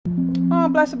Oh,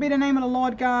 blessed be the name of the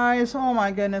Lord, guys. Oh my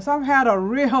goodness, I've had a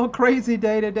real crazy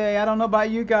day today. I don't know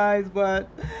about you guys, but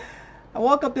I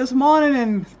woke up this morning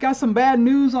and got some bad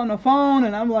news on the phone,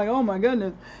 and I'm like, oh my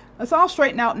goodness. It's all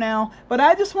straightened out now. But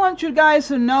I just want you guys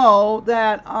to know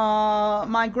that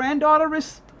my granddaughter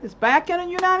is back in the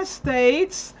United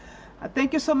States. I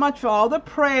thank you so much for all the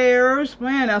prayers.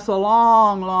 Man, that's a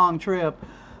long, long trip.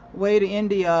 Way to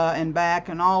India and back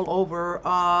and all over.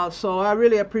 So I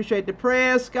really appreciate the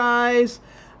prayers, guys.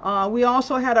 We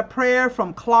also had a prayer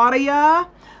from Claudia.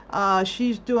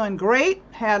 She's doing great.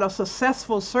 Had a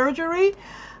successful surgery.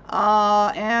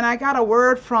 And I got a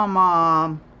word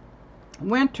from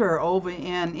Winter over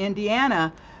in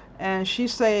Indiana. And she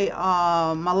say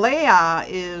Malaya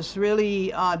is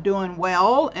really doing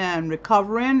well and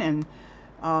recovering, and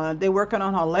they're working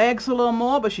on her legs a little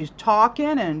more, but she's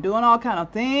talking and doing all kind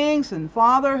of things, and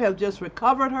Father have just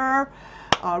recovered her.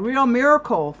 A real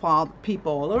miracle, Father,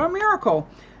 people, a little miracle.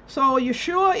 So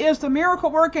Yeshua is the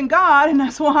miracle working God, and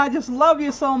that's why I just love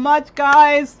you so much,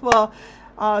 guys, for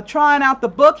trying out the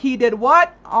book. He did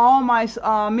what? All my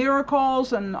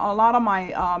miracles, and a lot of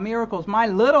my miracles, my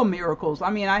little miracles. I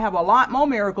mean, I have a lot more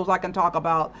miracles I can talk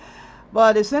about,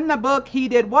 but it's in the book, He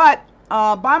Did What?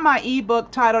 Buy my ebook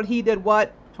titled He Did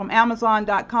What from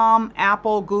Amazon.com,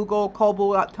 Apple, Google,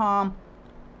 Kobo.com,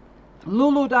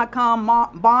 Lulu.com,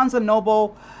 Barnes &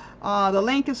 Noble. The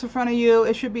link is in front of you.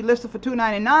 It should be listed for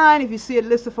 $2.99. If you see it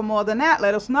listed for more than that,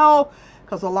 let us know,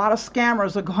 because a lot of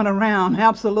scammers are going around.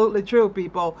 Absolutely true,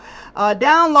 people.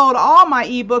 Download all my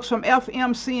ebooks from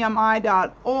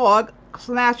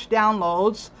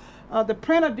fmcmi.org/downloads. The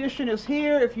print edition is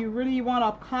here if you really want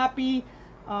a copy.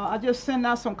 I just sent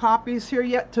out some copies here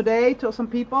yet today to some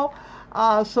people.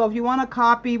 So if you want a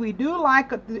copy, we do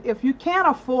like, if you can't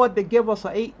afford to give us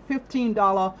a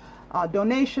 $15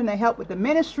 donation to help with the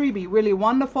ministry, be really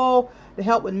wonderful, to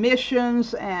help with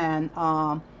missions and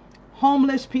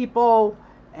homeless people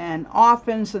and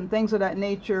orphans and things of that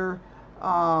nature.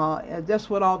 That's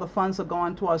what all the funds are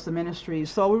going towards the ministry.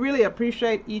 So we really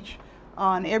appreciate each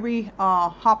and every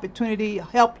opportunity,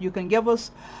 help you can give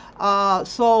us.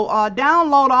 So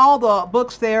download all the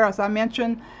books there, as I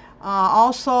mentioned.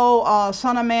 Also,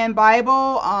 Son of Man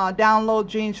Bible, download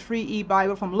Gene's free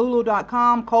eBible from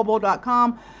Lulu.com,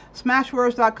 Kobo.com,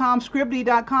 Smashwords.com,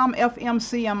 Scribbly.com,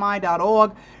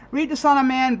 FMCMI.org. Read the Son of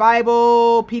Man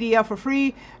Bible PDF for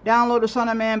free. Download the Son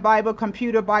of Man Bible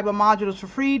computer Bible modules for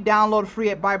free. Download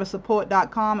free at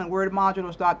BibleSupport.com and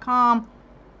WordModules.com.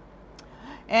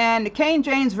 And the King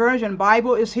James Version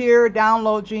Bible is here.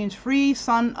 Download Gene's free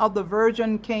Son of the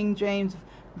Virgin King James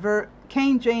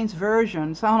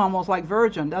Version. Sound almost like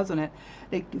virgin, doesn't it?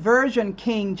 The Virgin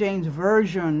King James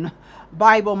Version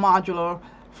Bible modular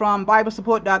from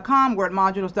BibleSupport.com,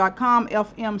 WordModules.com,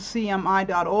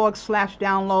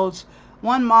 FMCMI.org/downloads.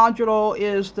 One module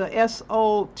is the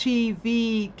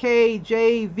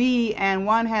SOTVKJV, and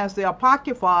one has the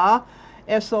Apocrypha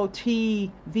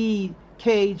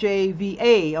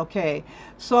SOTVKJVA. Okay,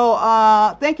 so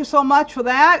thank you so much for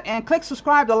that, and click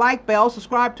subscribe, the like bell,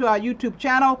 subscribe to our YouTube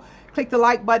channel, click the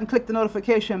like button, click the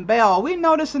notification bell. We're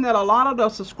noticing that a lot of the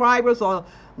subscribers are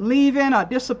leaving or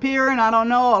disappearing. I don't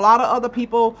know, a lot of other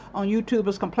people on YouTube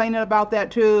is complaining about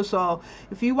that too. So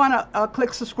if you want to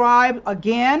click subscribe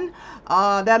again,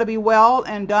 that'll be well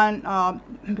and done.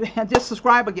 Just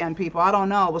subscribe again, people. I don't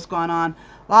know what's going on.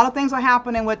 A lot of things are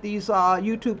happening with these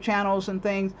YouTube channels and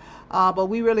things, but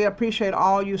we really appreciate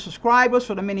all you subscribers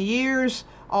for the many years,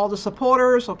 all the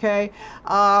supporters. Okay,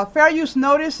 fair use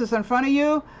notice is in front of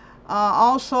you.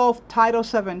 Also Title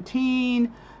 17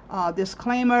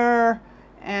 disclaimer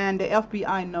and the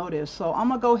FBI notice. So I'm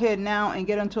gonna go ahead now and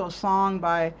get into a song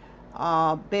by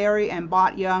Barry and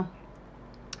Batya,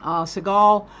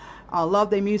 Segal. I love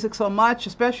their music so much,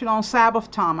 especially on Sabbath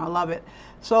time. I love it.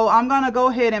 So I'm gonna go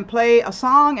ahead and play a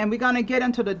song, and we're gonna get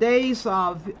into the day's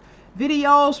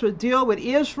videos. We'll deal with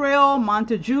Israel,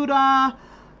 Monte, Judah,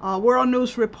 World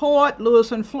News Report,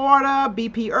 Lewis in Florida,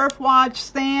 BP EarthWatch,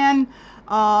 Stan.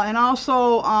 And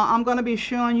also I'm going to be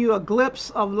showing you a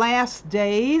glimpse of last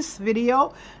day's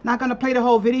video. Not going to play the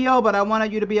whole video, but I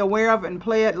wanted you to be aware of it and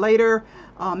play it later.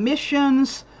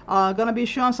 Missions. Going to be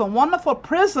showing some wonderful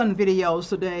prison videos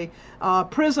today.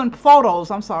 Prison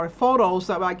photos, I'm sorry, photos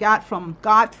that I got from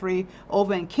Godfrey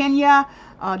over in Kenya.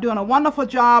 Doing a wonderful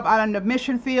job out in the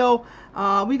mission field.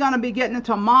 We're going to be getting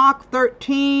into Mark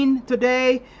 13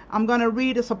 today. I'm going to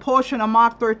read a portion of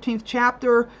Mark 13th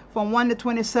chapter from 1 to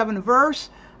 27 verse.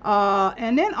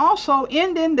 And then also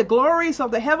ending the glories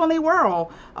of the heavenly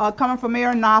world, coming from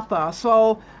Maranatha.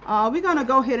 So we're going to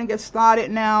go ahead and get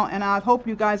started now, and I hope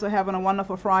you guys are having a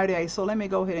wonderful Friday. So let me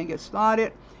go ahead and get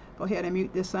started. Go ahead and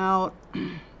mute this out.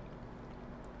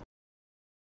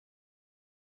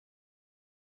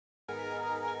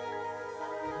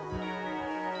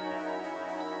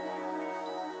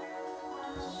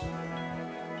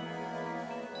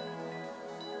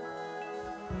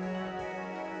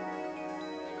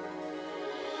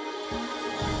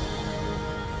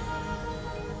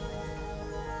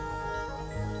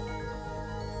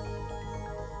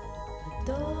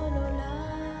 Adon Olam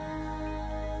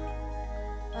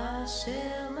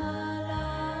אשר מלך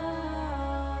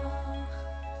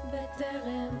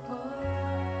בטרם כל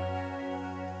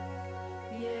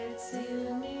יציר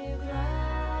נברא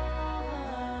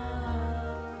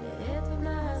לעת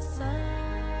נעשה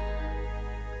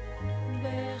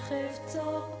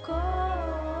בחפצו כל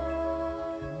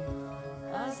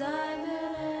אזי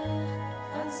מלך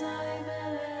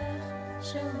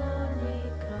שמו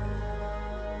נקרא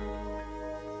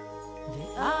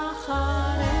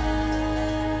ואחרי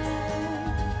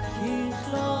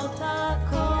ככלות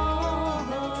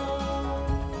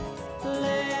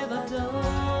הכל לבדו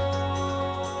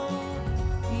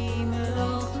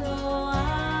ימלוך נורא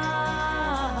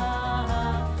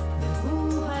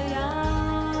והוא היה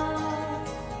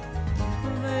והוא הווה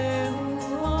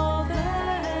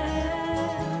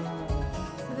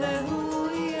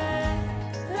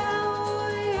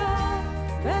והוא יהיה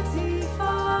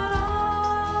בתפארה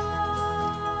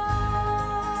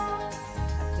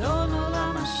אדון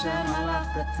עולם אשר מלך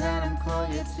בטרם כל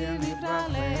יציר נברא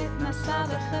לעת נשא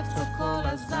בחפצו כל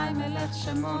אזי מלך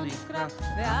שמו נקרא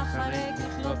ואחרי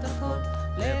ככלות הכל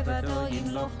לבדו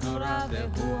ימלוך נורא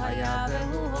והוא היה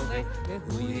והוא הווה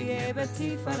והוא יהיה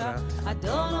בתפארה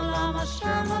אדון עולם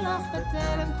אשר מלך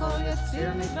בטרם כל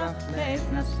יציר נברא לעת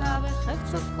נשא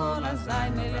בחפצו כל אזי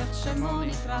מלך שמו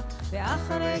נקרא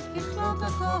ואחרי ככלות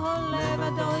הכל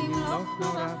לבדו ימלוך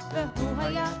נורא והוא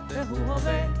היה והוא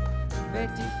הווה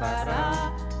בתפארה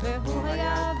והוא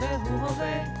היה והוא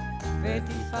הווה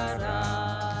בתפארה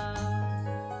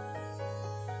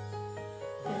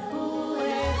והוא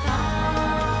אחד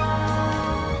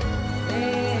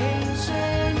ואין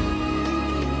שני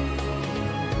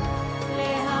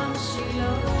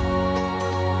להמשילו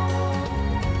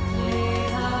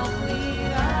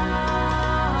להכבירה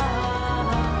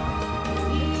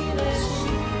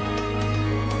מראשית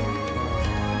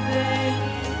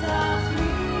ולתכלית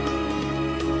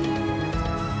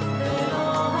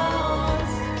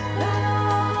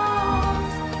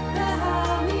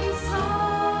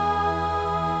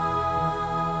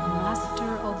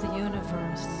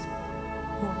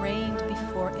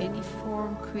any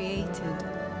form created,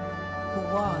 who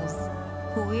was,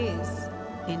 who is,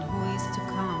 and who is to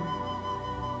come.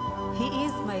 He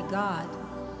is my God,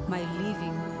 my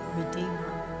living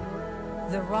Redeemer,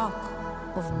 the rock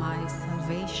of my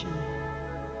salvation.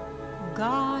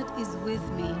 God is with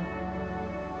me.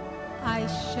 I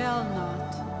shall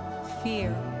not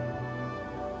fear.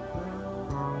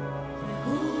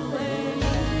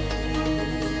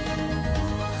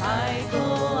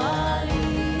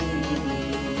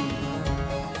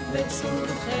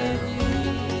 בצורכם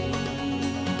לי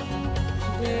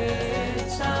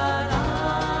בצרה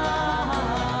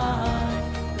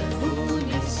והוא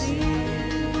ניסי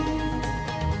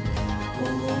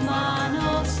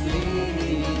ומנוס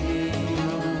לי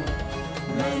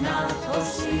מנת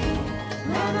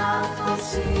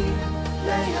חוסי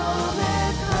ליום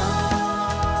אקרא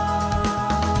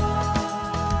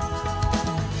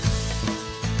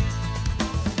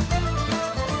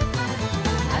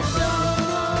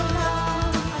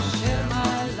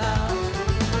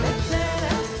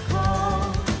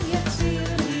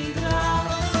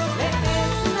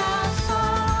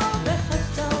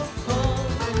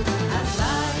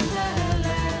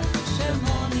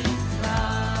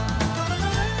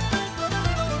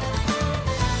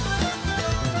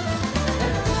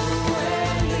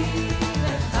Eli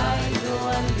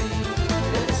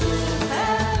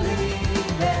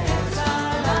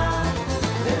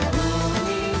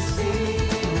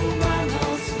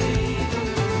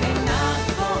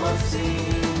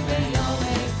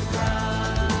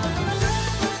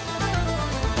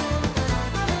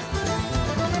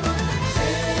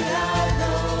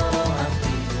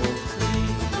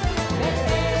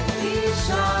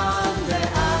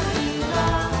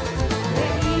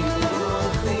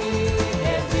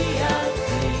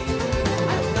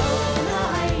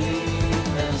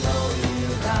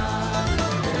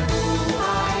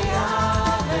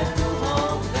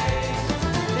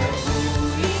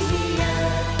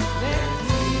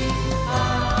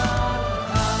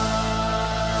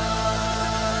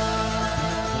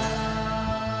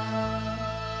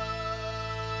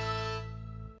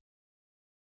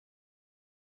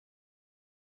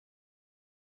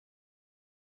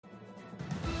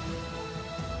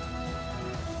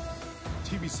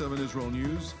TV7 Israel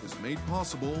News is made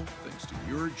possible thanks to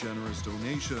your generous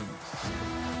donations.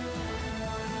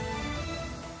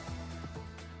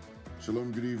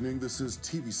 Shalom, good evening. This is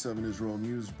TV7 Israel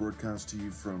News, broadcast to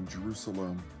you from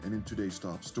Jerusalem, and in today's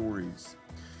top stories.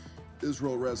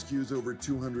 Israel rescues over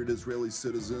 200 Israeli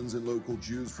citizens and local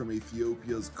Jews from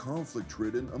Ethiopia's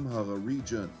conflict-ridden Amhara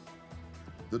region.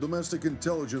 The domestic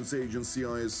intelligence agency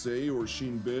ISA, or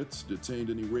Shin Bet, detained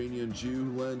an Iranian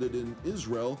Jew who landed in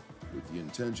Israel with the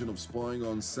intention of spying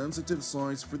on sensitive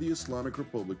sites for the Islamic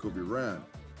Republic of Iran.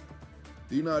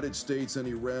 The United States and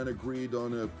Iran agreed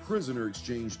on a prisoner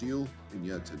exchange deal in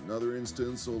yet another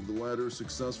instance of the latter's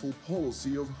successful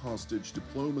policy of hostage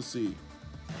diplomacy.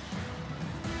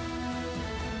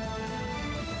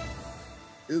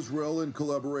 Israel, in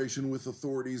collaboration with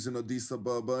authorities in Addis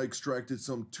Ababa, extracted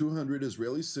some 200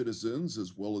 Israeli citizens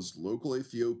as well as local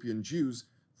Ethiopian Jews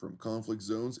from conflict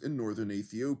zones in northern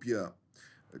Ethiopia.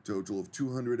 A total of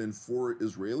 204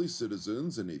 Israeli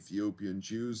citizens and Ethiopian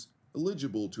Jews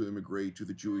eligible to immigrate to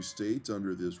the Jewish state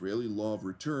under the Israeli law of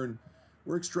return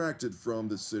were extracted from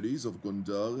the cities of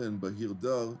Gondar and Bahir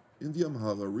Dar in the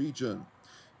Amhara region.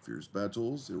 Fierce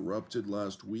battles erupted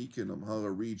last week in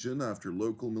Amhara region after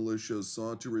local militias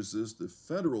sought to resist the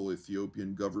federal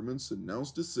Ethiopian government's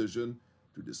announced decision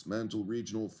to dismantle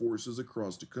regional forces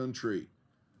across the country.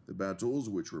 The battles,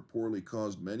 which reportedly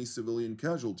caused many civilian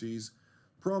casualties,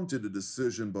 prompted a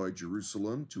decision by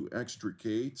Jerusalem to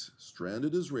extricate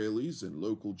stranded Israelis and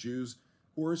local Jews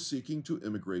who are seeking to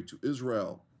immigrate to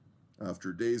Israel.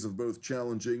 After days of both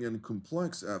challenging and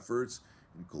complex efforts,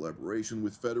 in collaboration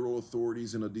with federal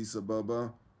authorities in Addis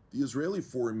Ababa, the Israeli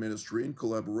Foreign Ministry, in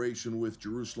collaboration with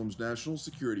Jerusalem's National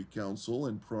Security Council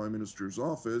and Prime Minister's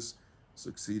Office,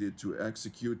 succeeded to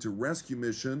execute a rescue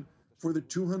mission for the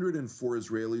 204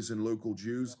 Israelis and local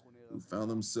Jews who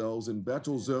found themselves in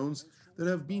battle zones that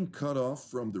have been cut off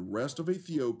from the rest of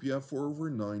Ethiopia for over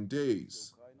 9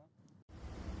 days.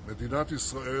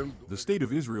 The State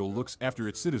of Israel looks after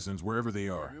its citizens wherever they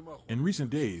are. In recent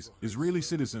days, Israeli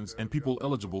citizens and people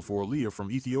eligible for Aliyah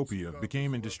from Ethiopia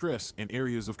became in distress in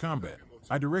areas of combat.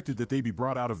 I directed that they be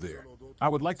brought out of there. I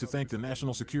would like to thank the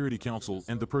National Security Council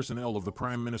and the personnel of the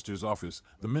Prime Minister's Office,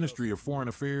 the Ministry of Foreign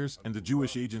Affairs, and the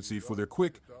Jewish Agency for their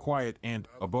quick, quiet, and,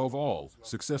 above all,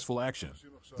 successful action.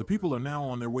 The people are now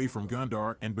on their way from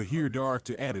Gondar and Bahir Dar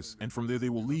to Addis, and from there they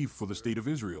will leave for the State of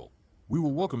Israel. We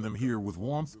will welcome them here with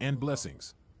warmth and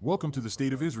blessings. Welcome to the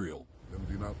State of Israel.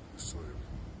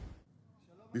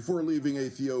 Before leaving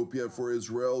Ethiopia for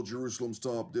Israel, Jerusalem's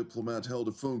top diplomat held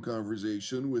a phone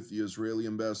conversation with the Israeli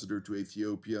ambassador to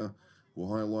Ethiopia, who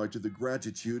highlighted the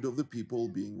gratitude of the people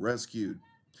being rescued.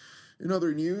 In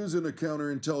other news, in a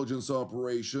counterintelligence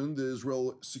operation, the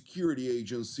Israel Security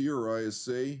Agency, or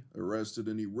ISA, arrested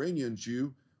an Iranian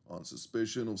Jew on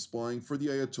suspicion of spying for the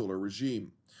Ayatollah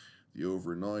regime. The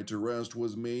overnight arrest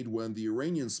was made when the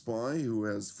Iranian spy, who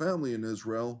has family in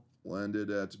Israel, landed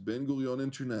at Ben Gurion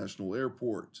International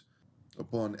Airport.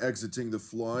 Upon exiting the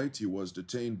flight, he was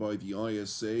detained by the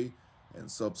ISA and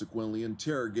subsequently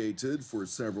interrogated for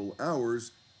several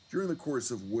hours, during the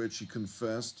course of which he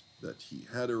confessed that he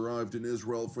had arrived in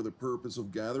Israel for the purpose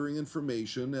of gathering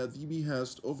information at the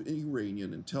behest of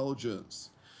Iranian intelligence.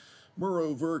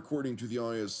 Moreover, according to the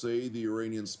ISA, the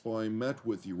Iranian spy met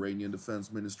with Iranian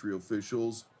Defense Ministry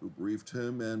officials who briefed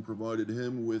him and provided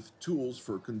him with tools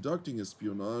for conducting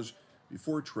espionage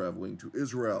before traveling to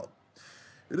Israel.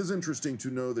 It is interesting to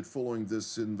know that following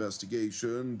this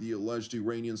investigation, the alleged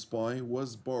Iranian spy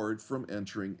was barred from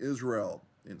entering Israel.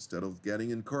 Instead of getting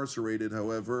incarcerated,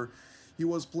 however, he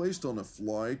was placed on a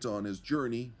flight on his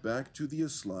journey back to the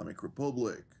Islamic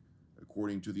Republic.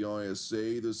 According to the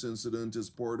ISA, this incident is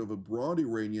part of a broad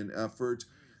Iranian effort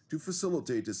to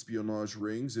facilitate espionage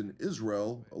rings in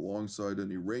Israel alongside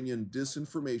an Iranian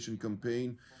disinformation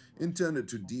campaign intended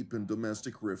to deepen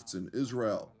domestic rifts in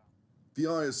Israel.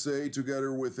 The ISA,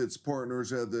 together with its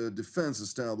partners at the defense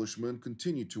establishment,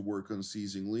 continue to work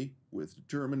unceasingly, with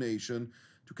determination,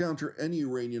 to counter any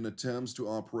Iranian attempts to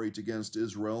operate against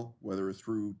Israel, whether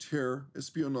through terror,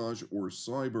 espionage, or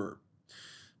cyber.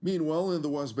 Meanwhile, in the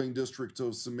West Bank district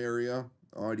of Samaria,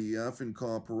 IDF, in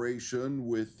cooperation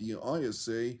with the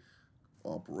ISA,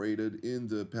 operated in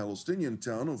the Palestinian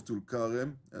town of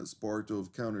Tulkarem as part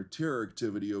of counter-terror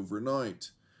activity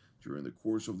overnight. During the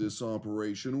course of this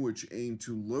operation, which aimed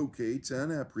to locate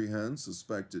and apprehend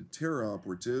suspected terror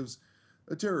operatives,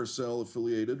 a terror cell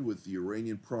affiliated with the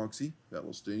Iranian proxy,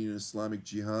 Palestinian Islamic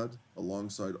Jihad,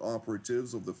 alongside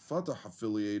operatives of the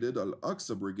Fatah-affiliated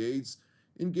Al-Aqsa brigades,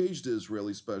 engaged the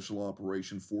Israeli Special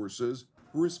Operation Forces,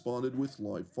 who responded with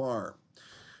live fire.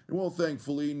 And while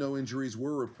thankfully no injuries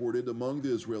were reported among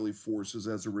the Israeli forces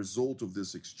as a result of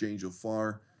this exchange of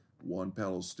fire, one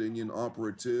Palestinian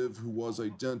operative who was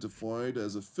identified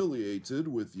as affiliated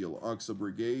with the Al-Aqsa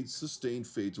Brigade sustained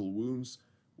fatal wounds,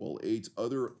 while 8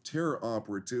 other terror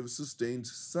operatives sustained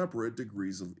separate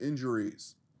degrees of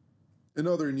injuries. In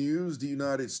other news, the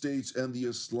United States and the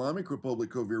Islamic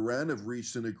Republic of Iran have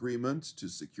reached an agreement to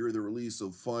secure the release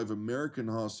of 5 American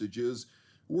hostages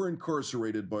who were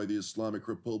incarcerated by the Islamic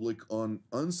Republic on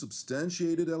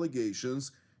unsubstantiated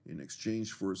allegations in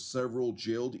exchange for several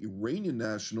jailed Iranian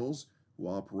nationals who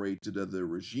operated at the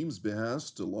regime's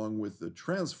behest, along with the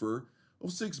transfer of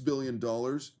 $6 billion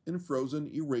in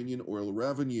frozen Iranian oil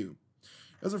revenue.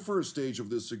 As a first stage of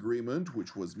this agreement,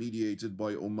 which was mediated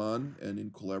by Oman and in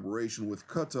collaboration with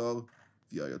Qatar,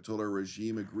 the Ayatollah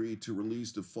regime agreed to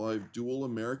release the 5 dual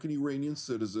American-Iranian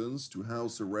citizens to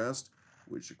house arrest,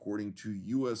 which, according to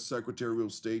U.S. Secretary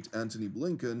of State Antony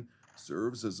Blinken,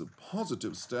 serves as a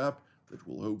positive step that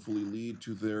will hopefully lead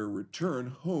to their return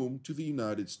home to the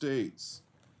United States.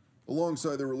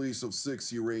 Alongside the release of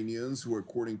 6 Iranians who,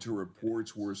 according to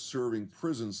reports, were serving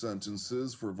prison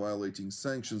sentences for violating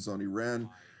sanctions on Iran,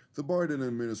 the Biden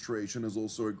administration has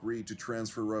also agreed to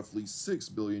transfer roughly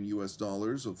 $6 billion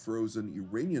of frozen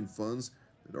Iranian funds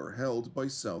that are held by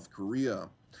South Korea.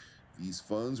 These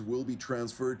funds will be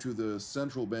transferred to the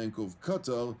Central Bank of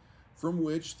Qatar, from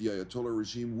which the Ayatollah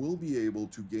regime will be able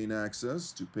to gain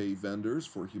access to pay vendors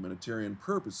for humanitarian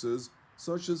purposes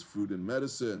such as food and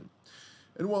medicine.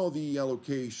 And while the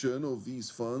allocation of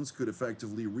these funds could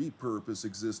effectively repurpose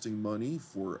existing money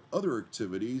for other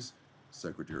activities,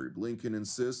 Secretary Blinken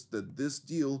insists that this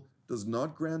deal does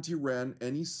not grant Iran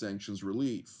any sanctions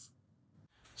relief.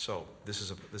 So this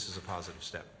is a positive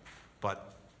step,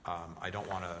 but I don't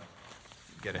want to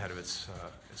get ahead of its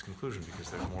conclusion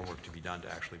because there's more work to be done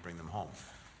to actually bring them home.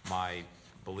 My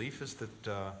belief is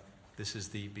that this is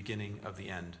the beginning of the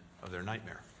end of their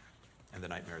nightmare and the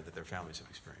nightmare that their families have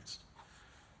experienced.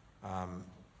 I'm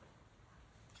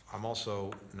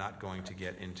also not going to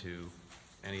get into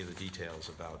any of the details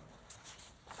about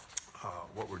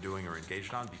what we're doing or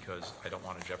engaged on because I don't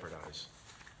want to jeopardize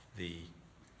the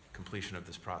completion of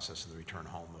this process and the return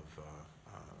home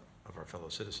of our fellow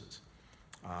citizens.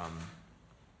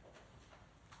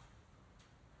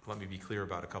 Let me be clear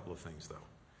about a couple of things, though.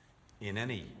 In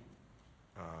any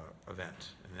event,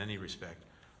 in any respect,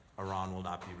 Iran will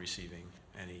not be receiving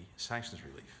any sanctions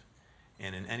relief.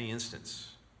 And in any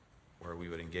instance where we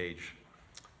would engage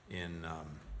in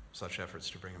such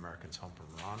efforts to bring Americans home from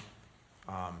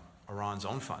Iran, Iran's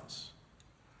own funds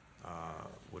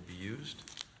would be used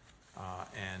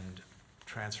and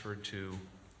transferred to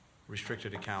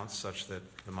restricted accounts such that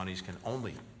the monies can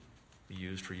only be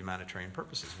used for humanitarian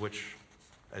purposes, which,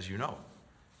 as you know,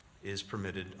 is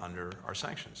permitted under our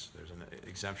sanctions. There's an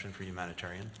exemption for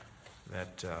humanitarian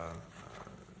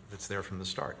that's there from the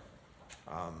start.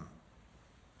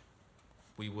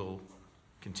 We will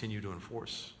continue to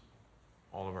enforce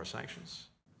all of our sanctions.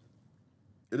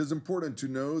 It is important to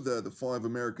know that the 5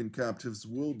 American captives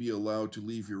will be allowed to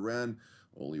leave Iran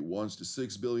only once the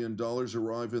 $6 billion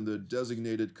arrive in the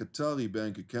designated Qatari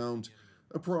bank account,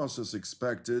 a process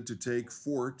expected to take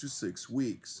 4 to 6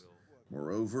 weeks.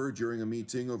 Moreover, during a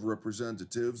meeting of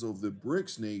representatives of the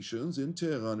Brics nations in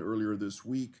Tehran earlier this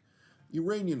week,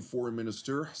 Iranian Foreign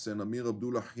Minister Hossein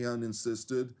Amir-Abdollahian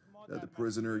insisted that the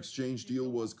prisoner exchange deal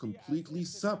was completely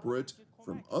separate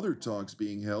from other talks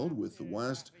being held with the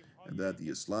West, and that the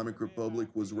Islamic Republic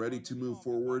was ready to move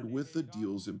forward with the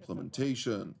deal's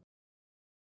implementation.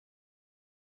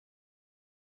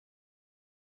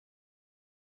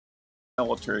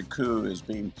 Military coup is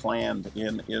being planned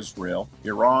in Israel.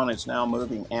 Iran is now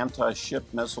moving anti-ship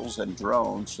missiles and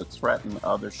drones to threaten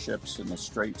other ships in the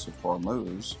Straits of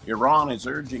Hormuz. Iran is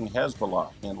urging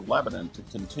Hezbollah in Lebanon to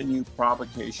continue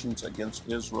provocations against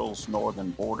Israel's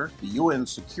northern border. The UN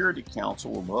Security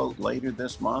Council will vote later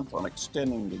this month on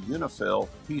extending the UNIFIL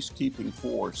peacekeeping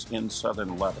force in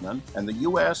southern Lebanon. And the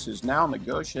U.S. is now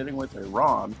negotiating with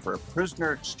Iran for a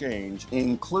prisoner exchange,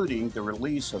 including the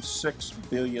release of $6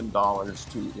 billion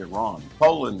to Iran.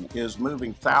 Poland is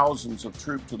moving thousands of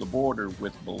troops to the border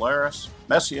with Belarus.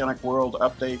 Messianic World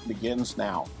Update begins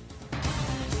now.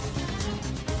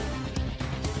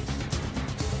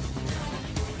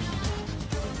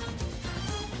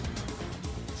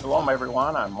 Shalom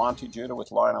everyone, I'm Monte Judah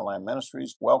with Lion Land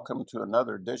Ministries. Welcome to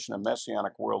another edition of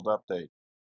Messianic World Update.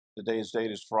 Today's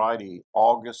date is Friday,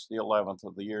 August the 11th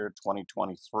of the year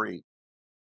 2023.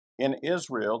 In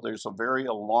Israel, there's a very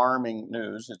alarming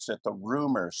news. It's at the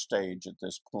rumor stage at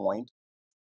this point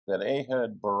that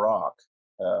Ehud Barak,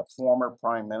 former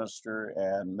prime minister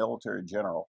and military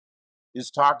general, is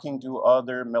talking to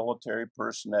other military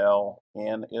personnel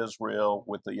in Israel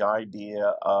with the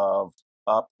idea of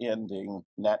upending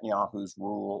Netanyahu's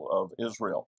rule of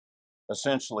Israel,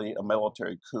 essentially a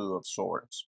military coup of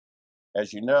sorts.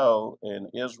 As you know, in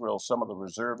Israel, some of the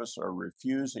reservists are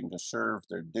refusing to serve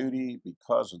their duty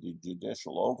because of the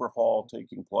judicial overhaul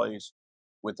taking place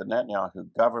with the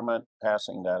Netanyahu government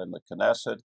passing that in the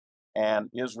Knesset. And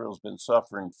Israel's been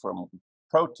suffering from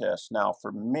protests now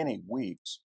for many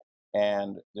weeks.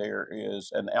 And there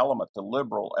is an element, the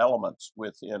liberal elements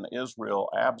within Israel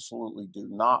absolutely do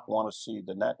not want to see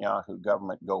the Netanyahu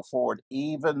government go forward,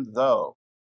 even though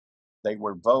they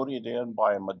were voted in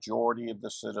by a majority of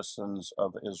the citizens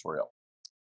of Israel.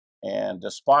 And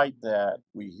despite that,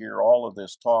 we hear all of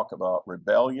this talk about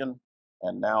rebellion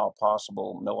and now a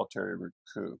possible military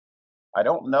coup. I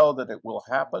don't know that it will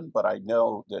happen, but I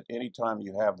know that anytime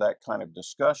you have that kind of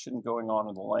discussion going on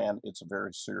in the land, it's a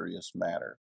very serious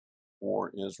matter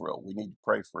for Israel. We need to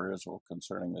pray for Israel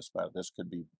concerning this matter. This could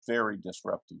be very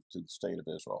disruptive to the state of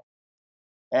Israel.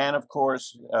 And of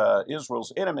course,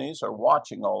 Israel's enemies are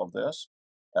watching all of this,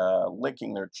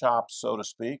 licking their chops, so to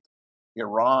speak.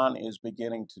 Iran is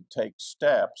beginning to take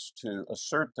steps to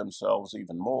assert themselves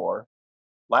even more.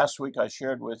 Last week, I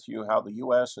shared with you how the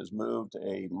U.S. has moved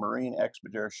a Marine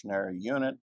Expeditionary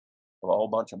Unit of a whole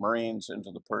bunch of Marines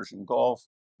into the Persian Gulf.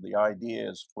 The idea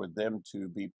is for them to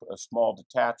be small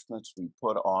detachments to be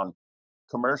put on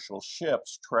commercial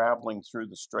ships traveling through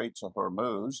the Straits of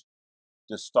Hormuz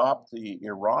to stop the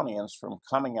Iranians from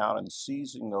coming out and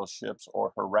seizing those ships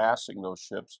or harassing those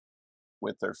ships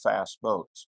with their fast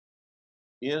boats.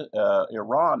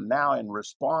 Iran now, in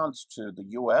response to the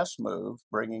U.S. move,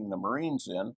 bringing the Marines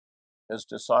in, has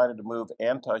decided to move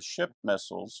anti-ship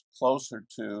missiles closer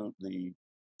to the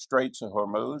Straits of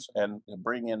Hormuz and to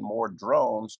bring in more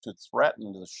drones to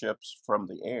threaten the ships from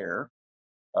the air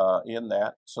in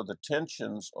that. So the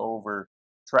tensions over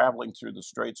traveling through the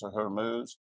Straits of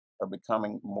Hormuz are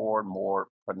becoming more and more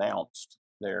pronounced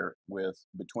there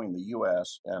between the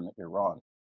U.S. and Iran.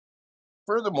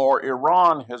 Furthermore,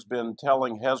 Iran has been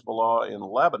telling Hezbollah in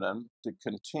Lebanon to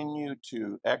continue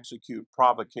to execute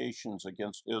provocations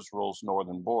against Israel's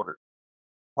northern border.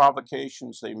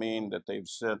 Provocations, they mean that they've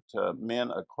sent men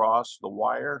across the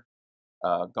wire,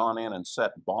 gone in and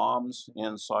set bombs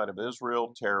inside of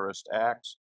Israel, terrorist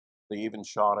acts. They even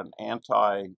shot an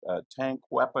anti-tank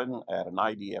weapon at an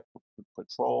IDF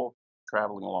patrol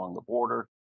traveling along the border.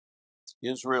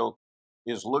 Israel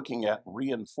is looking at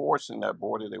reinforcing that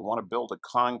border. They want to build a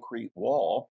concrete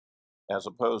wall as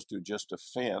opposed to just a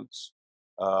fence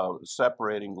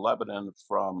separating Lebanon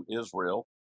from Israel.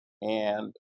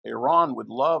 And Iran would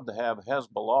love to have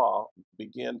Hezbollah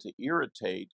begin to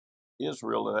irritate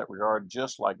Israel in that regard,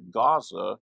 just like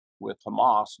Gaza with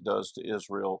Hamas does to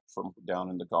Israel from down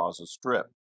in the Gaza Strip.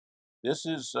 This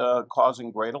is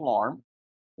causing great alarm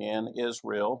in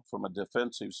Israel from a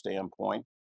defensive standpoint.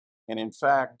 And in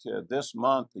fact, this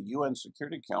month, the UN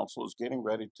Security Council is getting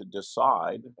ready to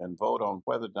decide and vote on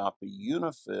whether or not the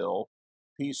UNIFIL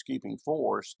peacekeeping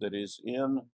force that is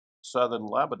in southern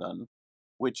Lebanon,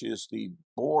 which is the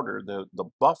border, the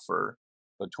buffer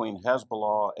between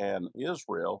Hezbollah and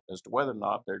Israel, as to whether or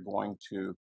not they're going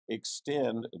to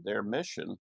extend their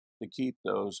mission to keep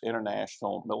those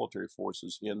international military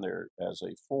forces in there as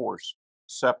a force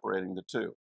separating the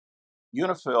two.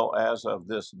 UNIFIL, as of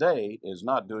this day, is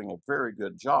not doing a very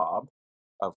good job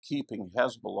of keeping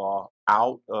Hezbollah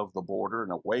out of the border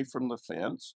and away from the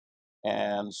fence.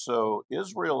 And so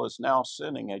Israel is now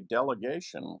sending a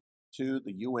delegation to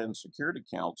the UN Security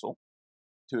Council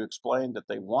to explain that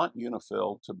they want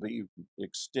UNIFIL to be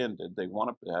extended. They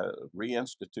want to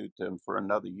reinstitute them for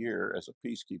another year as a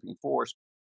peacekeeping force,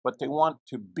 but they want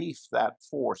to beef that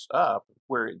force up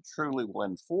where it truly will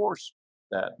enforce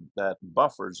that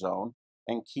buffer zone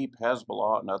and keep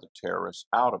Hezbollah and other terrorists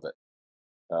out of it.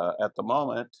 At the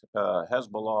moment,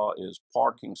 Hezbollah is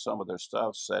parking some of their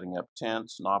stuff, setting up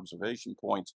tents and observation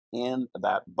points in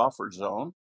that buffer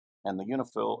zone, and the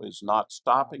UNIFIL is not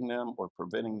stopping them or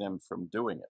preventing them from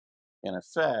doing it. In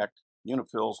effect,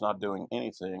 UNIFIL is not doing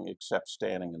anything except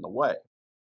standing in the way.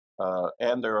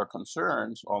 And there are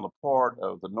concerns on the part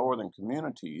of the northern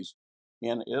communities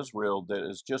in Israel that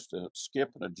is just a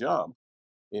skip and a jump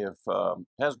if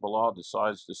Hezbollah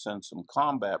decides to send some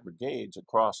combat brigades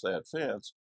across that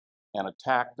fence and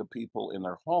attack the people in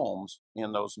their homes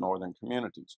in those northern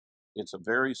communities. It's a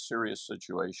very serious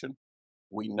situation.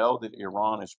 We know that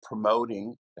Iran is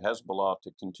promoting Hezbollah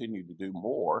to continue to do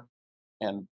more.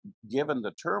 And given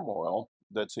the turmoil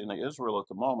that's in Israel at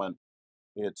the moment,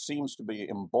 it seems to be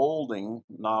emboldening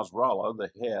Nasrallah,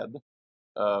 the head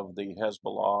of the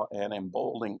Hezbollah and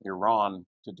emboldening Iran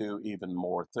to do even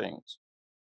more things.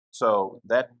 So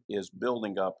that is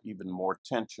building up even more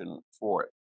tension for it.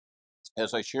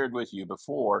 As I shared with you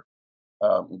before,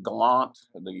 Gallant,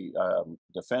 the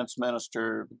defense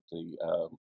minister, the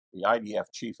IDF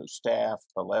chief of staff,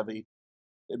 Halevi,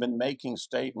 they've been making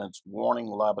statements warning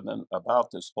Lebanon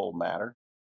about this whole matter.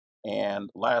 And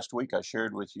last week I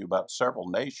shared with you about several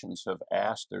nations have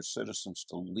asked their citizens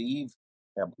to leave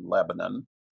Lebanon.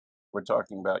 We're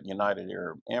talking about United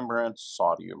Arab Emirates,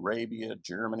 Saudi Arabia,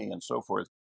 Germany, and so forth,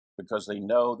 because they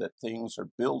know that things are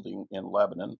building in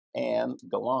Lebanon. And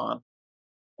Gallant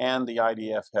and the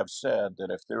IDF have said that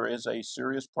if there is a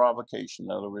serious provocation,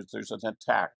 in other words, there's an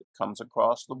attack that comes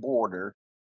across the border,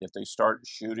 if they start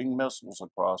shooting missiles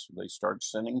across, if they start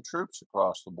sending troops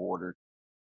across the border,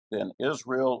 then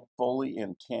Israel fully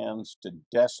intends to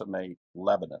decimate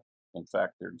Lebanon. In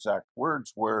fact, their exact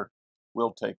words were,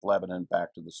 "We'll take Lebanon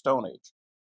back to the Stone Age."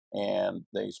 And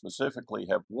they specifically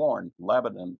have warned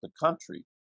Lebanon, the country,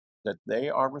 that they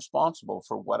are responsible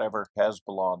for whatever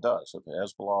Hezbollah does. If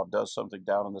Hezbollah does something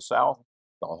down in the south,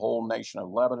 the whole nation of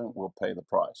Lebanon will pay the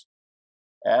price.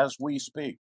 As we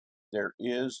speak, there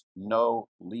is no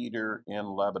leader in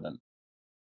Lebanon.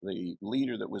 The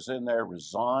leader that was in there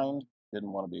resigned,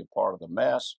 didn't want to be a part of the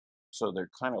mess, so they're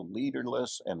kind of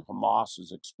leaderless, and Hamas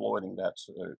is exploiting that,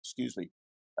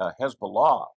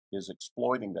 Hezbollah is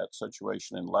exploiting that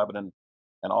situation in Lebanon,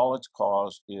 and all it's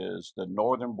caused is the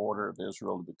northern border of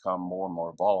Israel to become more and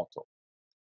more volatile.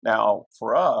 Now,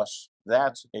 for us,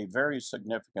 that's a very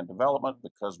significant development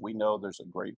because we know there's a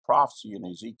great prophecy in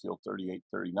Ezekiel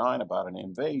 38:39 about an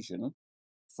invasion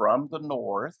from the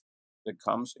north that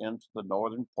comes into the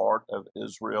northern part of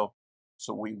Israel.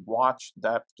 So we watch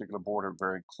that particular border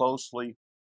very closely,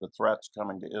 the threats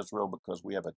coming to Israel, because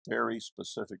we have a very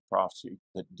specific prophecy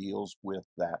that deals with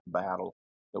that battle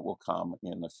that will come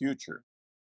in the future.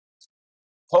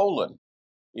 Poland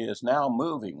is now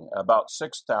moving about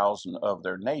 6,000 of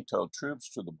their NATO troops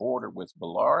to the border with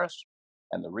Belarus.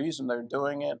 And the reason they're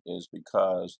doing it is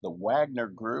because the Wagner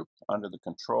group, under the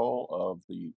control of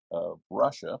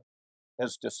Russia,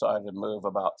 has decided to move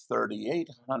about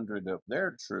 3,800 of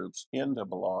their troops into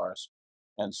Belarus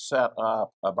and set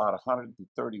up about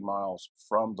 130 miles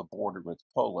from the border with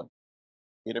Poland.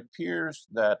 It appears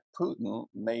that Putin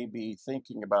may be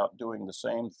thinking about doing the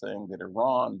same thing that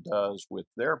Iran does with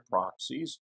their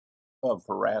proxies of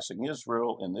harassing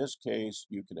Israel. In this case,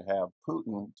 you could have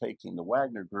Putin taking the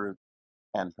Wagner group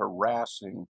and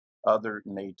harassing other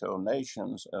NATO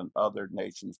nations and other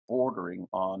nations bordering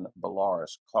on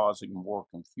Belarus, causing more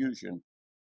confusion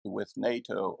with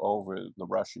NATO over the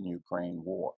Russian-Ukraine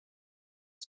war.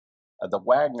 The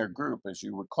Wagner group, as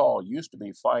you recall, used to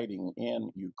be fighting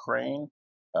in Ukraine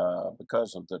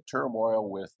because of the turmoil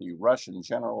with the Russian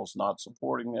generals not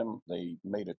supporting them. They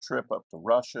made a trip up to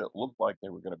Russia. It looked like they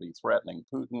were going to be threatening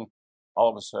Putin. All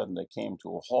of a sudden, they came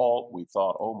to a halt. We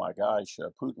thought, oh my gosh,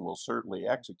 Putin will certainly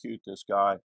execute this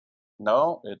guy.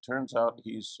 No, it turns out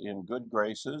he's in good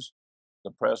graces.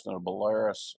 The president of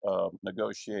Belarus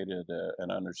negotiated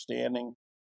an understanding,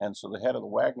 and so the head of the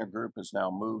Wagner group has now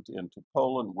moved into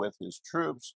Poland with his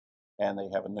troops, and they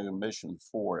have a new mission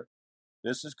for it.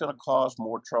 This is going to cause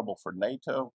more trouble for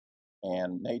NATO,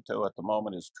 and NATO at the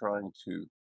moment is trying to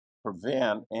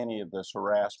prevent any of this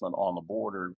harassment on the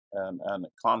border and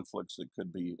the conflicts that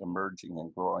could be emerging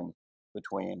and growing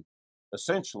between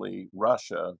essentially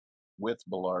Russia with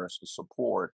Belarus'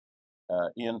 support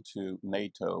into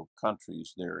NATO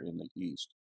countries there in the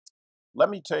east. Let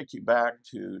me take you back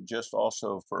to just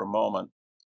also for a moment,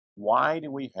 why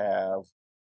do we have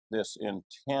this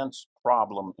intense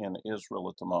problem in Israel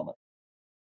at the moment?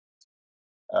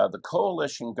 The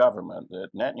coalition government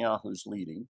that Netanyahu's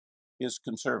leading is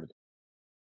conservative,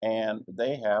 and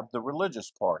they have the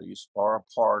religious parties are a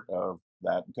part of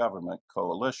that government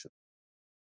coalition.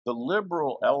 The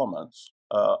liberal elements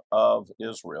of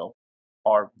Israel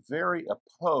are very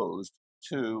opposed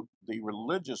to the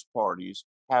religious parties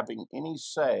having any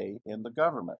say in the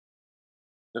government.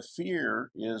 The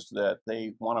fear is that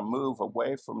they want to move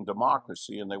away from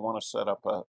democracy and they want to set up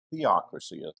a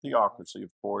theocracy. A theocracy, of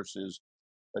course, is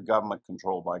a government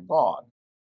controlled by God.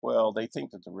 Well, they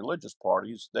think that the religious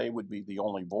parties, they would be the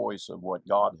only voice of what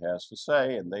God has to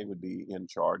say, and they would be in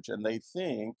charge. And they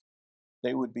think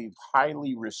they would be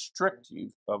highly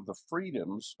restrictive of the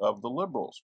freedoms of the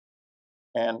liberals.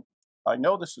 And I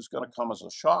know this is going to come as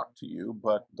a shock to you,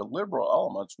 but the liberal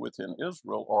elements within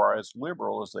Israel are as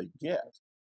liberal as they get,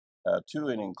 to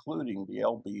and including the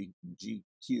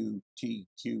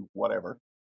LGBTQ, whatever,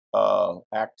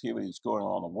 activities going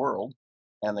on in the world.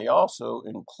 And they also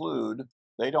include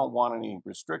They don't want any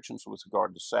restrictions with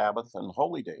regard to Sabbath and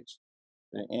holy days.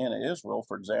 In Israel,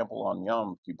 for example, on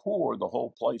Yom Kippur, the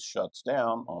whole place shuts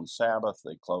down. On Sabbath,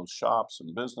 they close shops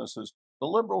and businesses. The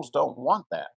liberals don't want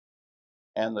that.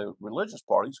 And the religious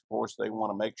parties, of course, they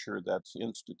want to make sure that's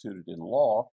instituted in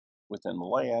law within the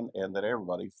land and that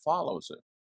everybody follows it.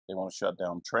 They want to shut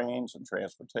down trains and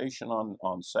transportation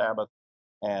on Sabbath,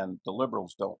 and the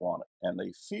liberals don't want it. And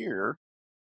they fear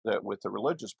that with the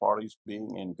religious parties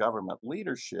being in government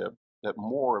leadership, that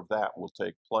more of that will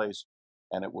take place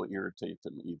and it will irritate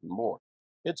them even more.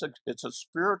 It's a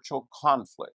spiritual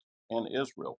conflict in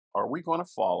Israel. Are we going to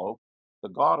follow the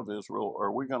God of Israel, or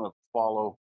are we going to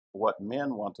follow what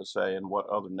men want to say and what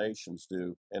other nations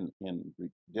do in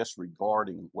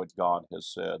disregarding what God has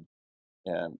said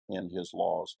in his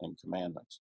laws and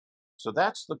commandments? So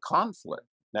that's the conflict.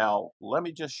 Now, let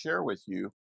me just share with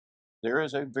you, there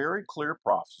is a very clear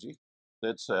prophecy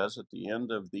that says at the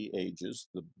end of the ages,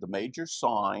 the major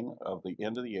sign of the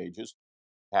end of the ages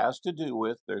has to do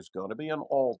with there's going to be an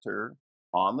altar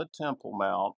on the Temple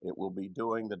Mount. It will be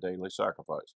doing the daily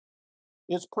sacrifice.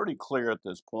 It's pretty clear at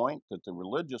this point that the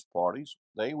religious parties,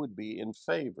 they would be in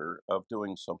favor of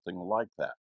doing something like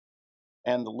that.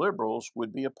 And the liberals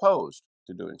would be opposed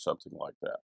to doing something like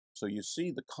that. So you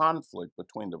see the conflict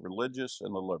between the religious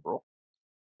and the liberal.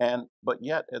 But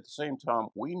yet, at the same time,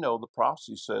 we know the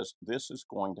prophecy says this is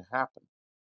going to happen.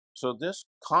 So this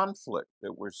conflict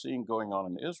that we're seeing going on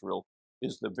in Israel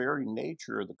is the very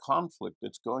nature of the conflict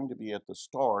that's going to be at the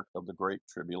start of the Great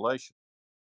Tribulation.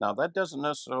 Now, that doesn't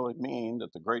necessarily mean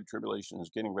that the Great Tribulation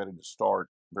is getting ready to start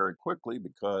very quickly,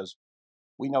 because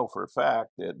we know for a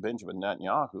fact that Benjamin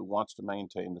Netanyahu wants to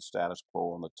maintain the status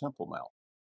quo on the Temple Mount.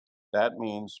 That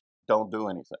means don't do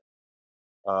anything.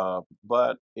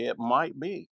 But it might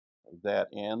be that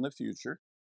in the future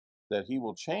that he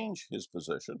will change his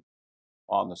position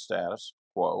on the status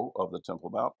quo of the Temple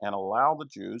Mount and allow the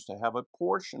Jews to have a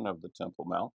portion of the Temple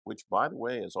Mount, which, by the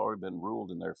way, has already been ruled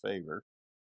in their favor.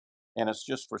 And it's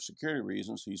just for security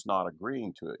reasons he's not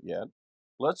agreeing to it yet.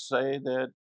 Let's say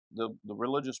that the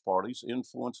religious parties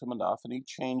influence him enough and he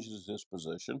changes his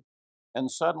position,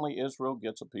 and suddenly Israel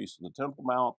gets a piece of the Temple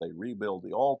Mount, they rebuild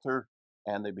the altar,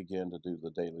 and they begin to do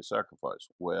the daily sacrifice.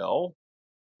 Well,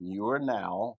 you are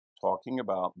now talking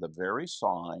about the very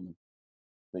sign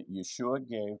that Yeshua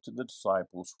gave to the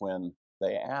disciples when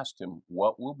they asked him,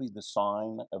 what will be the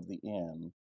sign of the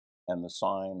end and the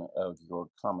sign of your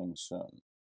coming soon?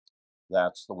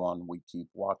 That's the one we keep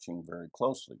watching very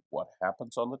closely. What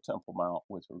happens on the Temple Mount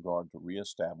with regard to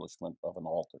reestablishment of an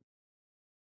altar?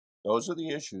 Those are the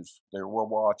issues that we're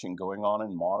watching going on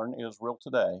in modern Israel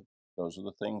today. Those are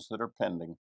the things that are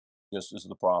pending, just as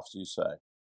the prophecies say.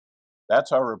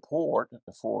 That's our report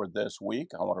for this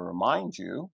week. I want to remind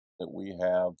you that we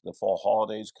have the fall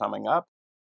holidays coming up,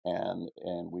 and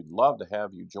we'd love to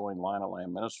have you join Lion of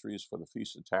Lamb Ministries for the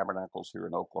Feast of Tabernacles here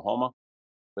in Oklahoma.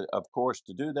 But of course,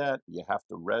 to do that, you have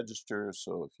to register.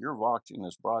 So if you're watching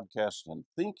this broadcast and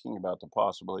thinking about the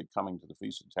possibility of coming to the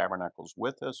Feast of Tabernacles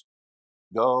with us,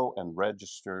 go and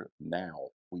register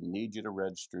now. We need you to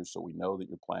register so we know that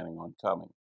you're planning on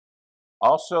coming.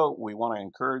 Also, we want to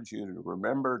encourage you to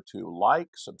remember to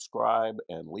like, subscribe,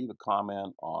 and leave a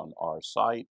comment on our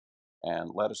site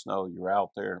and let us know you're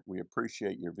out there. We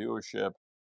appreciate your viewership,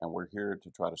 and we're here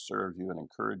to try to serve you and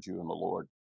encourage you in the Lord.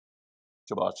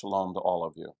 Shabbat Shalom to all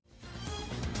of you.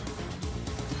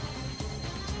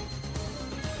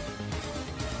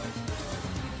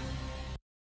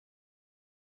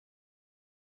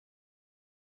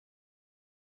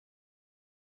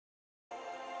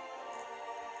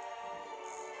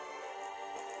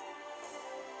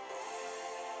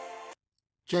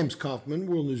 James Kaufman,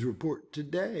 World News Report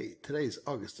today. Today is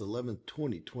August 11th,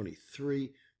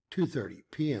 2023, 2:30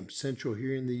 p.m. Central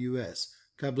here in the U.S.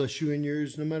 God bless you and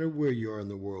yours no matter where you are in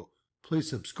the world. Please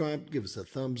subscribe, give us a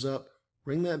thumbs up,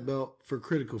 ring that bell for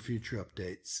critical future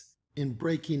updates. In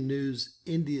breaking news,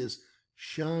 India's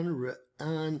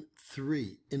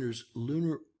Chandrayaan-3 enters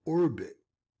lunar orbit.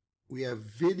 We have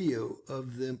video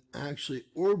of them actually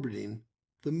orbiting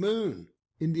the moon.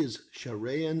 India's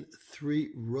Chandrayaan-3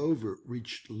 rover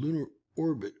reached lunar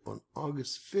orbit on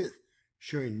August 5th,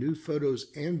 sharing new photos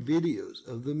and videos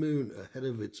of the moon ahead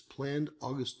of its planned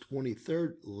August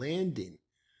 23rd landing.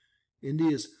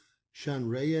 India's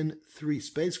Chandrayaan-3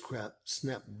 spacecraft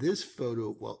snapped this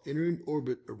photo while entering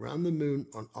orbit around the moon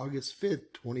on August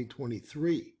 5th,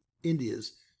 2023.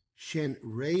 India's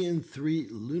Chandrayaan-3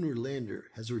 lunar lander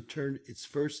has returned its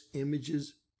first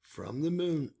images from the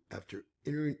moon after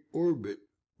entering orbit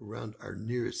around our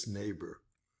nearest neighbor.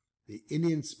 The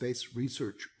Indian Space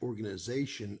Research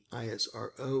Organization,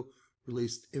 ISRO,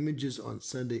 released images on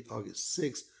Sunday, August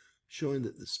 6th, showing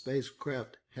that the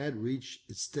spacecraft had reached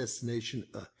its destination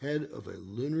ahead of a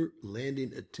lunar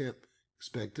landing attempt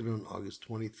expected on August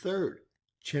 23rd.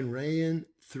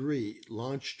 Chandrayaan-3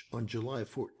 launched on July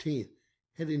 14th,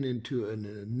 heading into an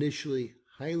initially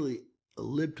highly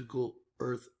elliptical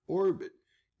Earth orbit.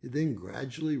 It then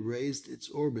gradually raised its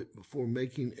orbit before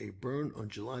making a burn on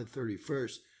July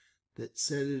 31st that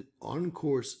set it on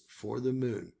course for the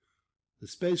moon. The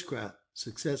spacecraft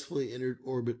successfully entered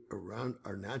orbit around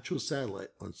our natural satellite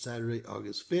on Saturday,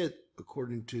 August 5th,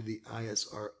 according to the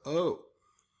ISRO.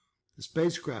 The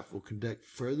spacecraft will conduct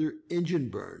further engine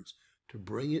burns to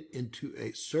bring it into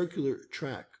a circular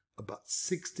track about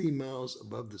 60 miles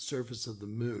above the surface of the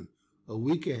moon, a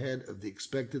week ahead of the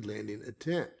expected landing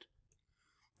attempt.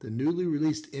 The newly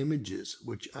released images,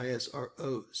 which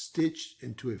ISRO stitched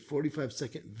into a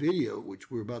 45-second video, which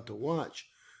we're about to watch,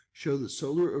 show the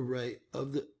solar array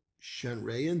of the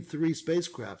Chandrayaan-3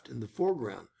 spacecraft in the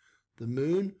foreground, the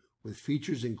moon with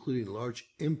features including large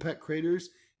impact craters,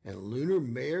 and lunar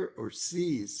mare or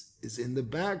seas is in the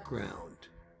background.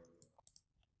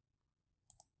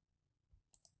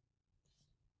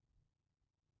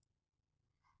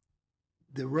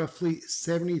 The roughly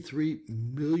 $73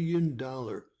 million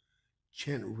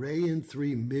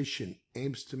Chandrayaan-3 mission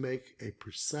aims to make a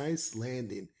precise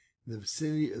landing in the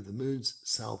vicinity of the moon's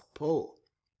south pole.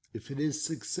 If it is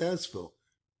successful,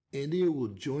 India will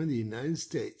join the United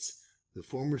States, the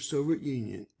former Soviet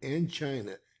Union, and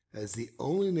China as the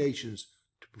only nations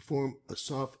to perform a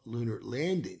soft lunar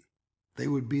landing. They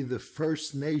would be the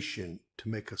first nation to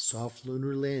make a soft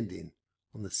lunar landing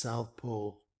on the south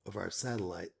pole of our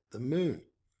satellite, the moon.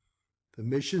 The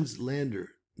mission's lander,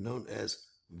 known as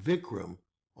Vikram,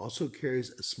 also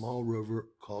carries a small rover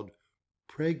called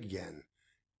Pragyan.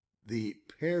 The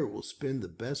pair will spend the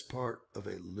best part of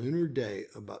a lunar day,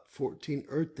 about 14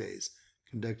 Earth days,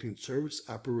 conducting service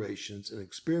operations and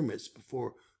experiments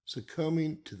before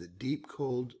succumbing to the deep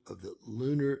cold of the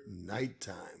lunar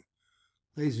nighttime.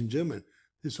 Ladies and gentlemen,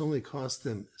 this only cost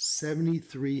them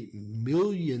 $73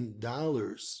 million,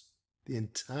 the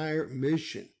entire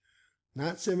mission,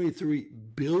 not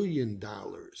 $73 billion.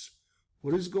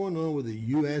 What is going on with the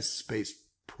U.S. space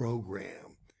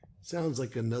program? Sounds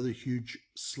like another huge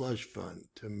slush fund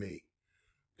to me.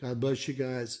 God bless you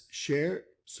guys. Share,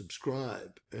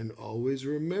 subscribe, and always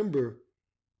remember,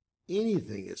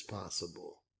 anything is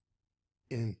possible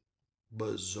in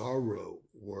Bizarro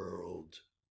World.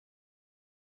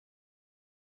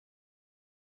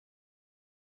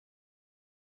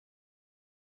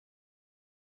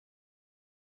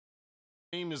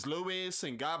 My name is Louis,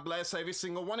 and God bless every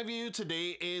single one of you.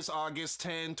 Today is August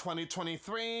 10,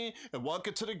 2023, and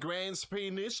welcome to the Grand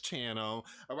Supreme News channel.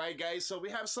 Alright guys, so we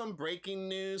have some breaking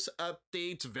news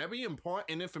updates, very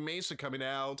important information coming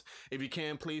out. If you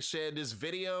can, please share this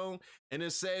video. And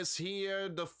it says here,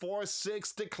 the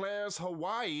 4-6 declares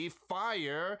Hawaii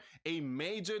fire a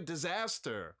major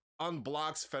disaster,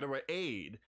 unblocks federal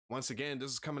aid. Once again,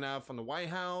 this is coming out from the White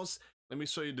House. Let me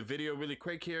show you the video really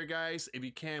quick here, guys. If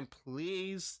you can,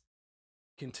 please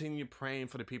continue praying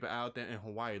for the people out there in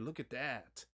Hawaii. Look at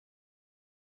that.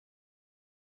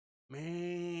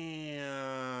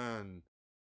 Man.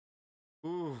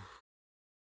 Ooh.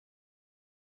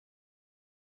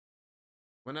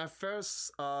 When I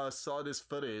first saw this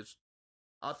footage,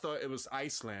 I thought it was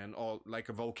Iceland or like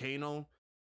a volcano.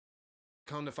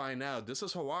 Come to find out, this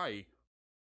is Hawaii.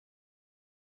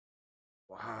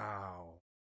 Wow.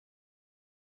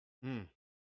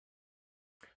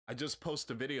 I just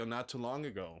posted a video not too long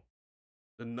ago.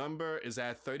 The number is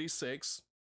at 36.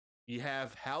 You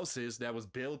have houses that was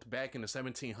built back in the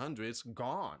 1700s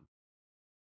gone.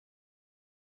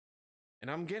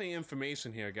 And I'm getting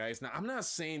information here, guys. Now, I'm not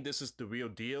saying this is the real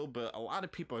deal, but a lot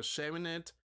of people are sharing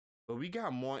it. But we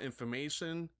got more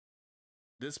information.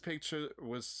 This picture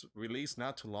was released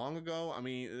not too long ago. I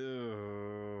mean,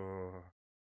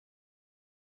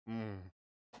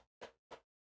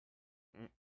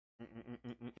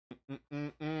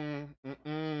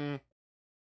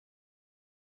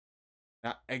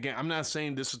 Now, again, I'm not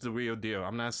saying this is the real deal.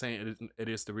 I'm not saying it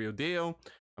is the real deal.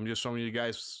 I'm just showing you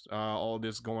guys all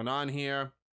this going on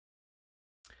here.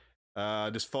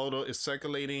 This photo is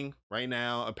circulating right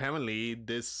now. Apparently,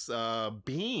 this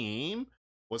beam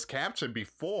was captured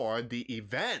before the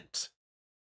event.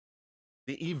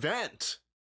 The event.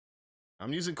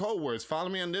 I'm using code words. Follow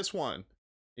me on this one.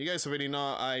 You guys already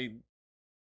know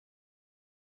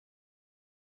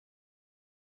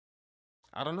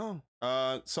I don't know.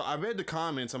 So I read the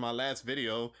comments on my last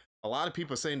video. A lot of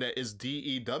people are saying that it's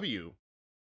DEW.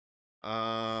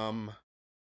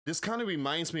 This kind of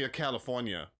reminds me of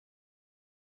California.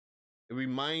 It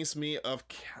reminds me of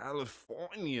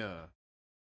California.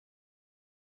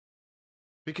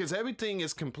 Because everything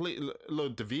is complete.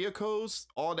 Look, the vehicles,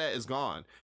 all that is gone.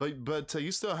 But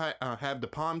you still have the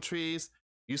palm trees.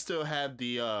 You still have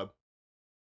the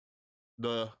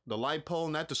light pole,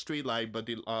 not the street light, but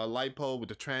the light pole with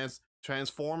the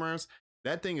transformers.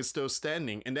 That thing is still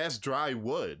standing, and that's dry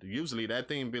wood. Usually that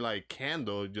thing would be like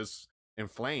candle, just in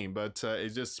flame, but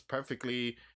it's just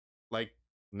perfectly like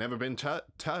never been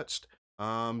touched.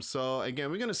 So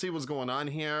again, we're gonna see what's going on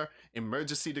here.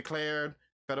 Emergency declared.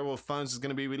 Federal funds is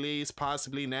gonna be released.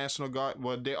 Possibly National Guard.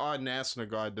 Well, there are National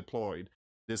Guard deployed.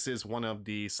 This is one of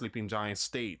the sleeping giant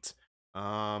states.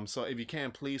 So if you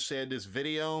can, please share this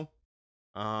video.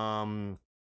 Wow.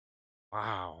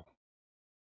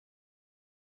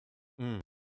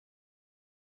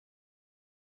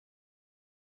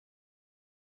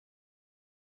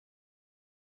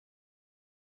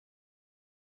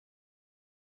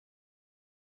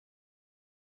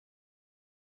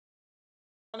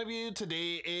 One of you,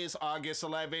 today is August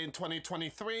 11,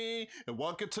 2023, and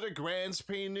welcome to the Grand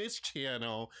Prix News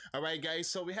channel. Alright guys,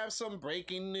 so we have some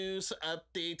breaking news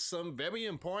updates, some very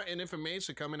important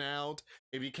information coming out.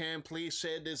 If you can, please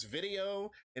share this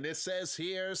video. And it says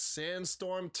here,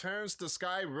 sandstorm turns the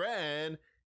sky red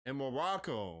in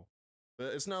Morocco.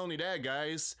 But it's not only that,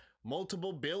 guys.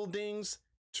 Multiple buildings,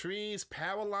 trees,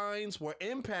 power lines were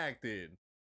impacted.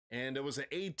 And there was an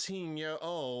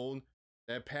 18-year-old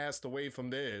that passed away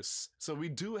from this. So we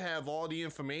do have all the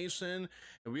information,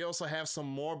 and we also have some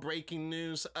more breaking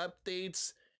news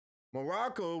updates.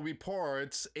 Morocco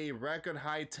reports a record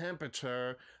high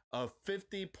temperature of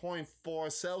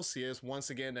 50.4 Celsius. Once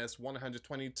again, that's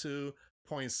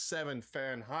 122.7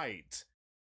 Fahrenheit.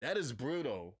 That is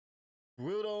brutal.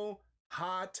 Brutal,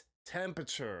 hot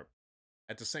temperature.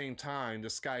 At the same time, the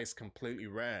sky is completely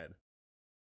red.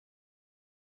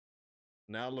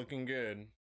 Now looking good.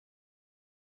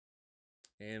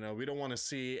 And we don't want to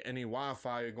see any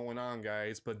wildfire going on,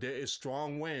 guys, but there is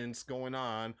strong winds going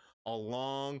on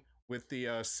along with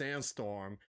the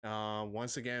sandstorm.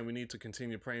 Once again, we need to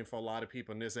continue praying for a lot of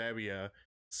people in this area.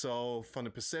 So from the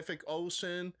Pacific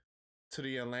Ocean to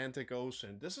the Atlantic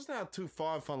Ocean, this is not too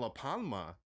far from La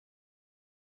Palma.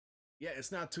 Yeah,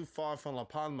 it's not too far from La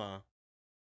Palma.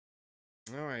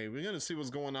 All right, we're going to see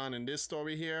what's going on in this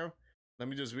story here. Let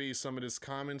me just read some of these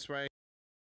comments right.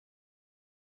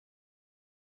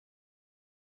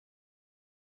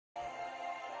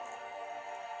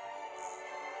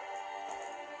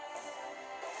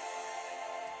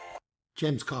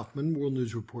 James Kaufman, World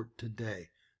News Report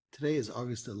today. Today is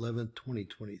August 11th,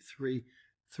 2023,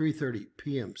 3:30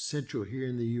 p.m. Central here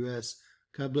in the U.S.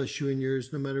 God bless you and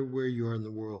yours, no matter where you are in the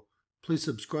world. Please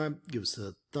subscribe, give us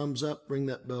a thumbs up, ring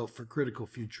that bell for critical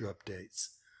future updates.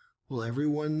 Well,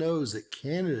 everyone knows that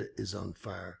Canada is on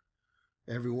fire.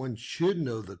 Everyone should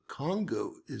know the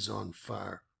Congo is on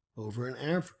fire over in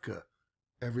Africa.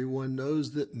 Everyone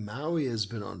knows that Maui has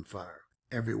been on fire.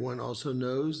 Everyone also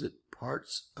knows that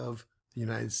parts of the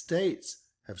United States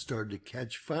have started to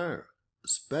catch fire,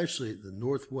 especially the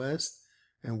northwest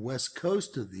and west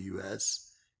coast of the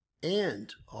U.S.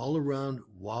 and all around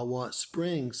Wawa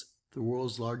Springs, the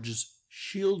world's largest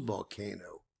shield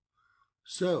volcano.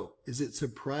 So, is it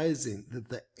surprising that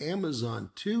the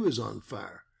Amazon too is on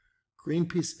fire?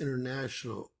 Greenpeace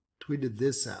International tweeted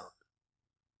this out.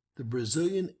 The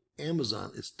Brazilian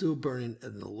Amazon is still burning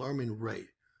at an alarming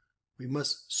rate. We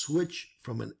must switch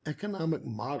from an economic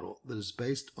model that is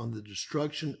based on the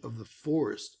destruction of the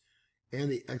forest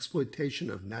and the exploitation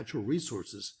of natural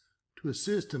resources to a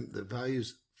system that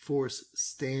values forest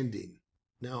standing.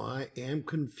 Now, I am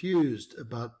confused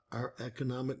about our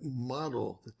economic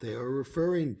model that they are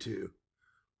referring to.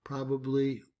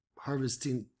 Probably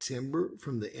harvesting timber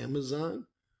from the Amazon?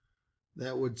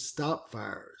 That would stop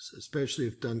fires, especially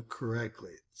if done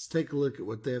correctly. Let's take a look at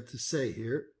what they have to say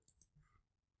here.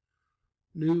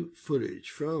 New footage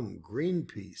from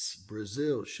Greenpeace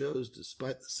Brazil shows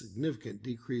despite the significant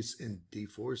decrease in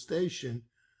deforestation,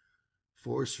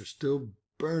 forests are still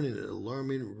burning at an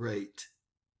alarming rate.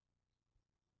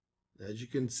 As you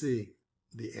can see,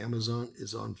 the Amazon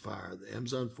is on fire. The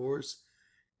Amazon forest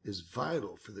is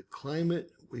vital for the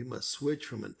climate. We must switch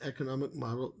from an economic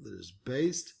model that is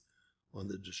based on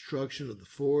the destruction of the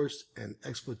forest and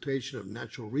exploitation of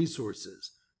natural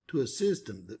resources to a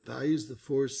system that values the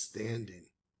forest standing.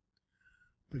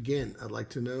 Again, I'd like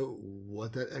to know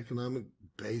what that economic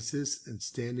basis and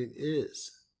standing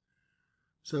is.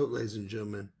 So, ladies and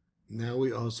gentlemen, now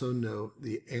we also know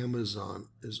the Amazon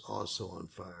is also on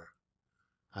fire.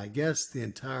 I guess the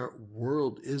entire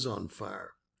world is on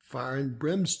fire. Fire and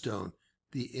brimstone,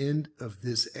 the end of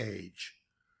this age.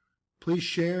 Please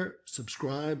share,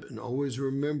 subscribe, and always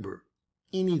remember,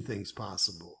 anything's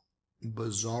possible in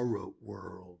Bizarro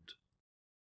World.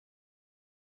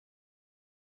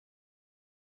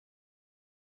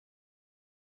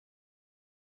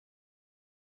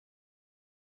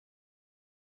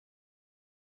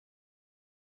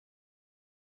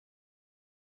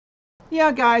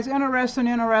 Yeah, guys, interesting.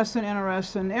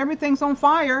 Everything's on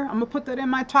fire. I'm going to put that in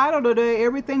my title today.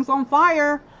 Everything's on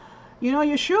fire. You know,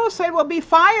 Yeshua said it would be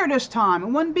fire this time. It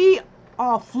wouldn't be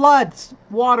floods,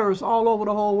 waters all over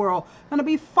the whole world. It's going to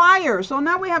be fire. So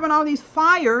now we're having all these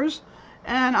fires.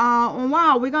 And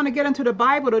wow, we're going to get into the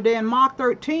Bible today in Mark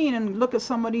 13 and look at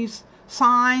some of these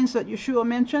signs that Yeshua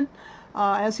mentioned,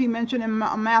 as he mentioned in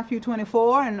Matthew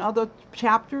 24 and other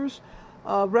chapters.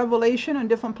 Revelation in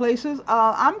different places.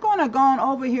 I'm going to go on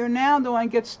over here now though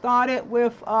and get started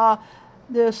with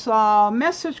this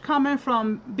message coming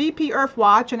from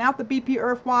BPEarthWatch, and after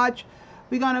BPEarthWatch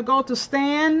we're going to go to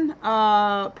Stan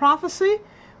prophecy,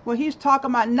 where he's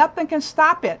talking about nothing can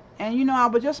stop it. And you know, I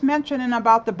was just mentioning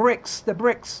about the Brics.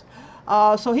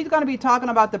 So he's going to be talking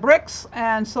about the Brics,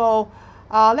 and so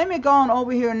let me go on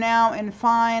over here now and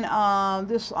find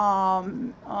this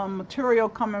material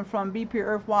coming from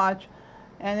BPEarthWatch.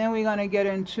 And then we're going to get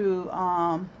into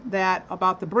that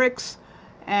about the Brics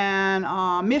and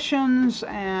missions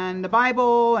and the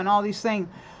Bible and all these things.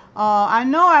 I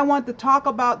know I want to talk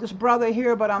about this brother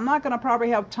here, but I'm not going to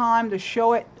probably have time to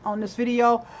show it on this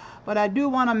video. But I do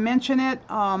want to mention it,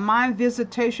 my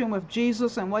visitation with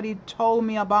Jesus and what he told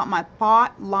me about my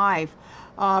thought life.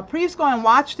 Please go and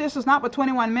watch this. It's not but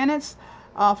 21 minutes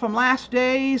from last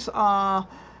days.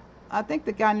 I think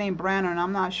the guy named Brannon,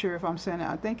 I'm not sure if I'm saying it.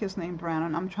 I think his name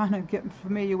Brannon. I'm trying to get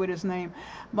familiar with his name.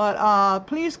 But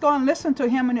please go and listen to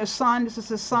him and his son. This is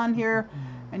his son here,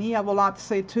 and he have a lot to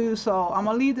say too. So I'm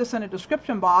going to leave this in the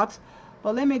description box.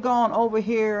 But let me go on over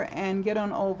here and get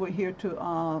on over here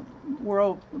to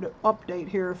world update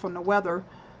here from the weather.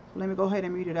 Let me go ahead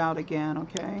and read it out again,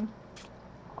 okay?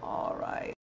 All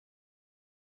right.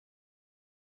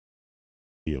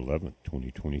 The 11th,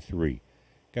 2023.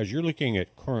 Guys, you're looking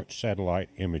at current satellite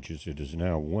images. It is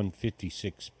now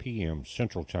 1:56 p.m.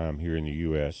 Central Time here in the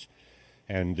U.S.,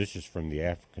 and this is from the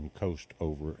African coast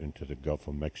over into the Gulf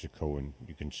of Mexico, and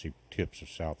you can see tips of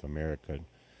South America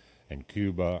and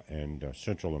Cuba and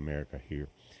Central America here.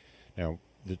 Now,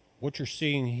 what you're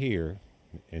seeing here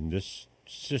in this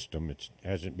system, it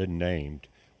hasn't been named.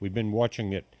 We've been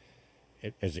watching it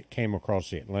as it came across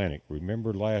the Atlantic.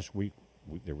 Remember last week,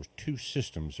 there was two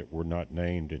systems that were not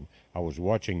named, and I was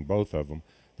watching both of them.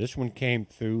 This one came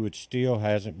through. It still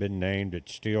hasn't been named.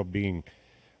 It's still being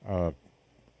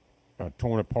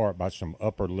torn apart by some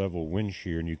upper level wind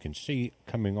shear, and you can see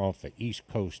coming off the east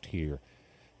coast here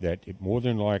that more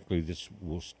than likely this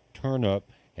will turn up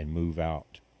and move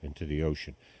out into the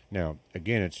ocean. Now,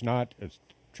 again, it's not a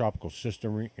tropical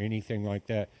system or anything like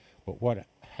that, but what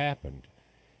happened,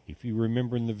 if you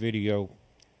remember in the video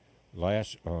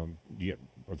last or the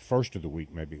first of the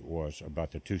week, maybe it was,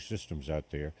 about the two systems out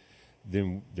there,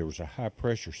 then there was a high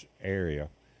pressure area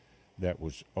that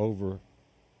was over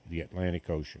the Atlantic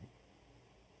Ocean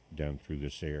down through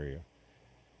this area,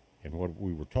 and what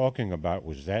we were talking about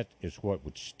was that is what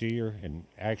would steer, and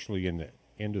actually in the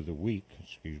end of the week,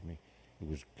 it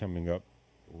was coming up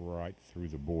right through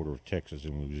the border of Texas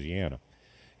and Louisiana,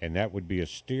 and that would be a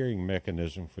steering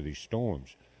mechanism for these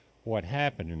storms. What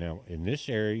happened now in this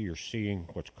area, you're seeing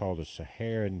what's called a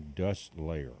Saharan dust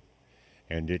layer,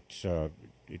 and it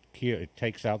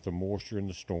takes out the moisture in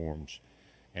the storms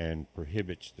and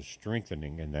prohibits the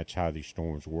strengthening, and that's how these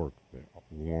storms work: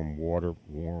 warm water,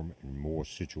 warm and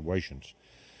moist situations.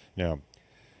 Now,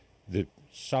 the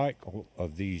cycle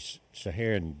of these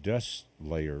Saharan dust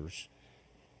layers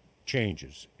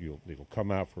changes. It'll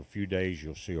come out for a few days,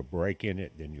 you'll see a break in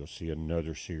it, then you'll see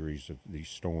another series of these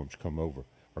storms come over,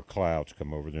 or clouds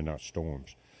come over. They're not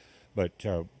storms. But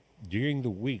during the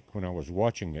week when I was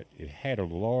watching it, it had a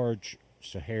large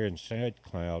Saharan sand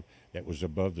cloud that was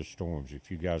above the storms.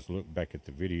 If you guys look back at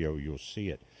the video, you'll see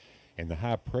it. And the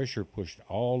high pressure pushed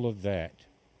all of that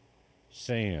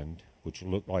sand, which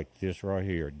looked like this right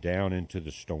here, down into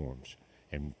the storms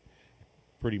and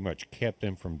pretty much kept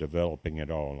them from developing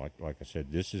at all. Like I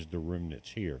said, this is the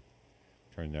remnants here.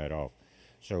 Turn that off.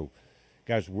 So,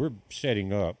 guys, we're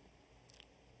setting up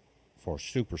for a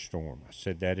superstorm. I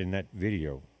said that in that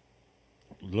video.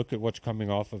 Look at what's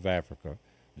coming off of Africa.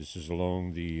 This is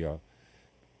along the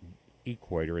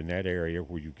equator, in that area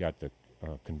where you've got the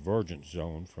convergence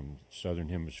zone from southern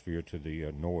hemisphere to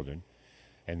the northern,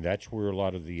 and that's where a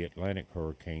lot of the Atlantic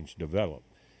hurricanes develop.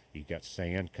 You've got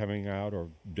sand coming out, or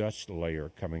dust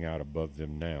layer coming out above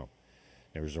them now.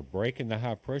 There's a break in the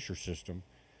high pressure system,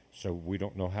 so we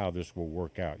don't know how this will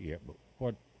work out yet. But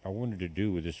what I wanted to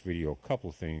do with this video, a couple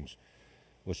of things,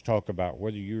 was talk about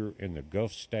whether you're in the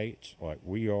Gulf states like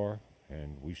we are,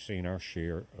 and we've seen our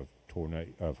share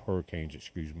of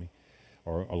hurricanes,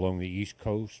 or along the East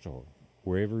Coast, or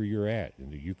wherever you're at,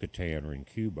 in the Yucatan or in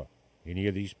Cuba, any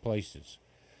of these places,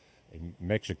 in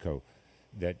Mexico,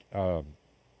 that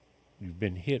you've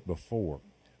been hit before.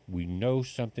 We know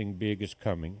something big is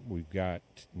coming. We've got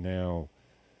now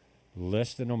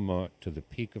less than a month to the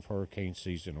peak of hurricane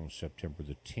season on September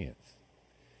the 10th.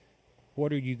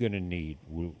 What are you going to need?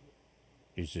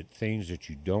 Is it things that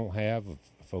you don't have?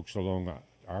 Folks along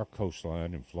our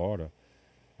coastline in Florida,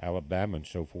 Alabama, and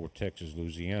so forth, Texas,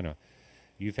 Louisiana,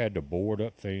 you've had to board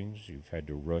up things. You've had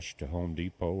to rush to Home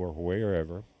Depot or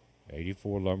wherever,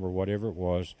 84 Lumber, whatever it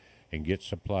was, and get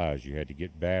supplies. You had to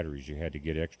get batteries. You had to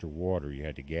get extra water. You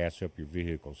had to gas up your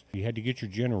vehicles. You had to get your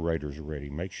generators ready.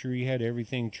 Make sure you had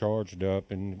everything charged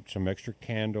up and some extra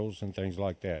candles and things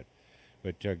like that.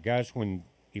 But guys,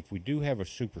 if we do have a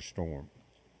superstorm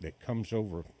that comes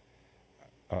over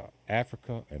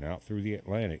Africa and out through the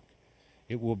Atlantic,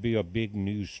 it will be a big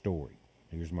news story.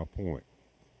 Here's my point.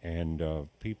 And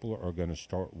people are going to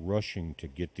start rushing to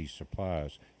get these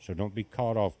supplies. So don't be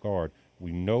caught off guard.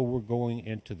 We know we're going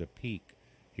into the peak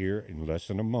here in less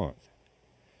than a month,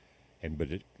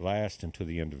 but it lasts until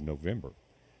the end of November.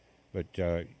 But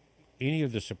any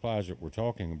of the supplies that we're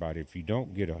talking about, if you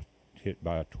don't get hit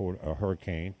by a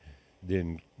hurricane,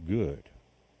 then good.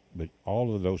 But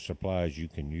all of those supplies you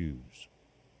can use.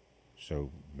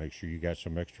 So make sure you got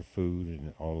some extra food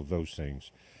and all of those things.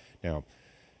 Now,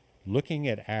 looking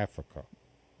at Africa,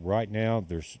 right now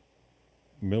there's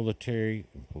military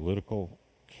and political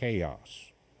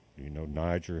chaos. You know,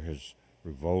 Niger has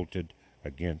revolted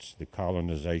against the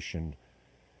colonization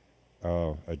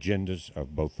agendas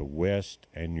of both the West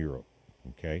and Europe,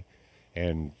 okay?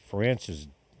 And France is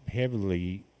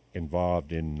heavily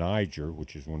involved in Niger,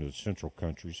 which is one of the central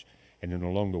countries. And then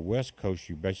along the West Coast,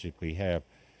 you basically have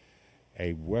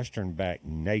a Western-backed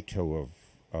NATO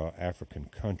of African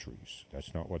countries.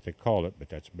 That's not what they call it, but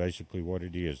that's basically what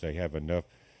it is. They have enough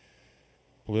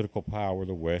political power,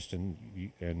 the West and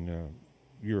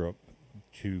Europe,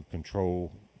 to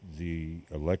control the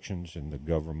elections and the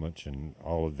governments and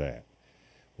all of that.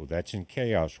 Well, that's in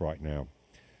chaos right now.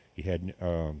 You had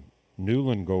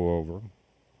Newland go over.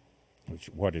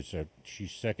 What is that?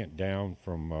 She's second down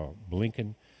from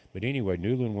Blinken. But anyway,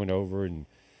 Newland went over, and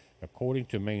according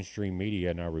to mainstream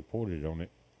media, and I reported on it,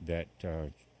 that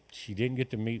she didn't get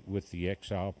to meet with the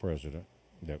exiled president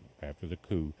after the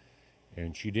coup,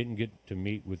 and she didn't get to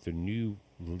meet with the new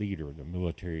leader, the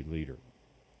military leader.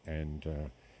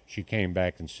 And she came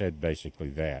back and said basically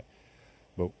that.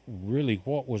 But really,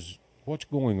 what's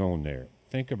going on there?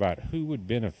 Think about who would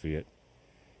benefit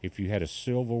if you had a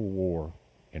civil war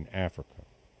in Africa.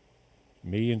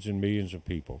 Millions and millions of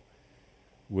people.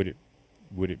 Would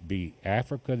it be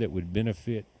Africa that would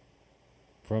benefit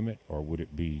from it, or would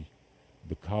it be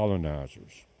the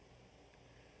colonizers?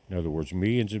 In other words,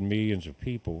 millions and millions of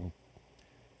people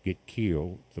get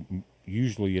killed.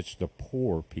 Usually it's the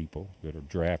poor people that are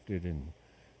drafted and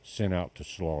sent out to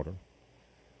slaughter.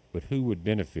 But who would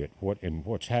benefit?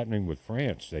 What's happening with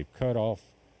France? They've cut off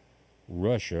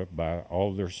Russia by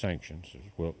all their sanctions.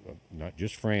 Well, not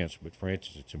just France, but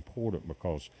France, it's important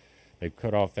because they've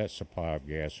cut off that supply of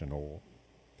gas and oil.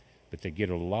 But they get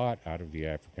a lot out of the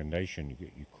African nation. You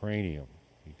get Ukrainian.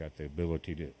 You got the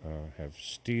ability to have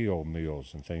steel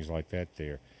mills and things like that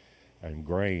there, and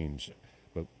grains.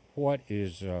 But what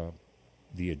is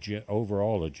the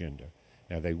overall agenda?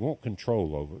 Now, they want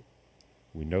control over it.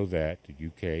 We know that, the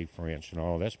UK, France, and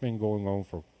all. That's been going on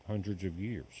for hundreds of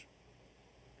years.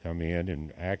 Come in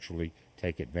and actually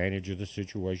take advantage of the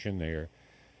situation there.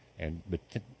 But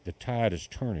the tide is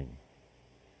turning.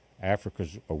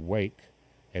 Africa's awake,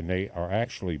 and they are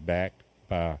actually backed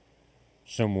by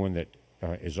someone that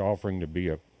is offering to be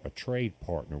a trade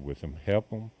partner with them, help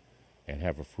them, and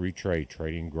have a free trade,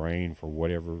 trading grain for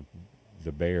whatever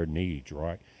the bear needs,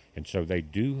 right? And so they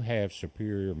do have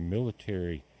superior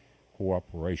military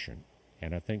cooperation,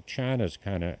 and I think China's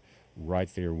kind of right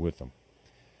there with them.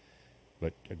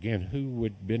 But again, who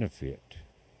would benefit?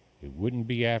 It wouldn't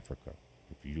be Africa.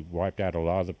 If you wiped out a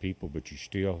lot of the people, but you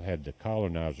still had the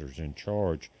colonizers in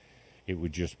charge, it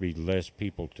would just be less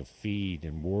people to feed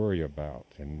and worry about,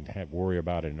 and worry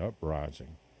about an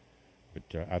uprising.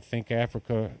 But I think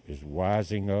Africa is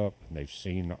wising up, and they've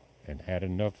seen and had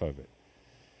enough of it.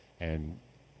 And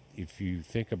if you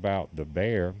think about the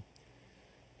bear,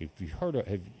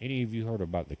 have any of you heard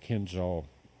about the Kinzhal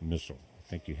missile? I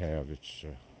think you have. It's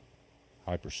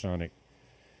hypersonic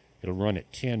It'll run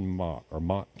at 10 Mach, or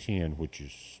Mach 10, which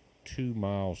is 2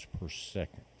 miles per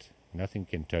second. Nothing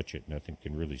can touch it. Nothing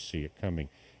can really see it coming.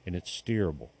 And it's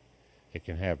steerable. It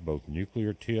can have both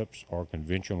nuclear tips or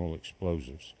conventional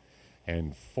explosives.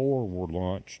 And 4 were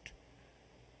launched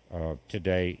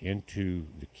today into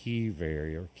the Kiev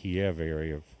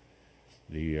area of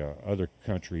the other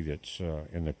country that's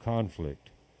in the conflict.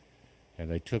 And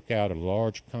they took out a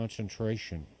large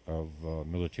concentration of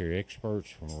military experts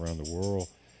from around the world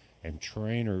and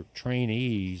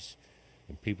trainees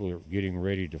and people that are getting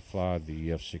ready to fly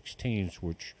the F-16s,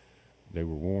 which they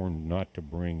were warned not to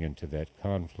bring into that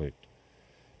conflict.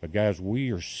 But guys,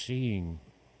 we are seeing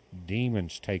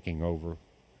demons taking over.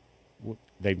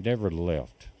 They've never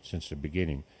left since the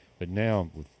beginning, but now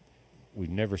we've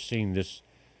never seen this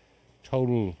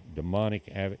total demonic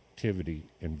activity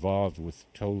involved with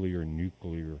totally or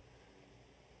nuclear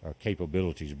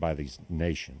capabilities by these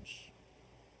nations.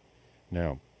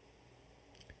 Now,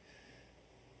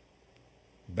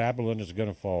 Babylon is going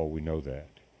to fall, we know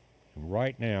that. And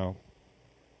right now,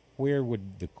 where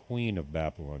would the queen of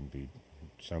Babylon be?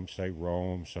 Some say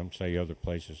Rome, some say other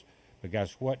places. But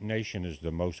guys, what nation is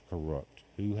the most corrupt?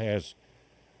 Who has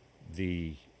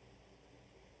the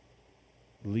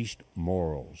least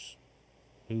morals?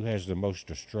 Who has the most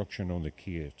destruction on the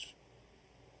kids?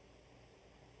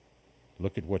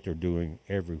 Look at what they're doing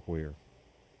everywhere.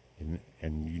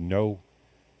 And you know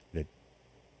that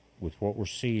with what we're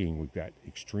seeing, we've got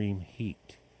extreme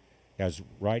heat. Guys,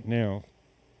 right now,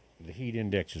 the heat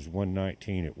index is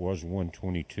 119. It was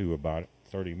 122 about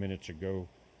 30 minutes ago.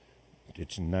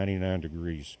 It's 99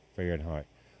 degrees Fahrenheit.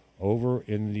 Over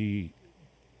in the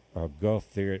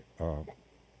Gulf there,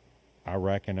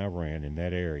 Iraq and Iran, in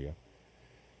that area,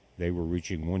 they were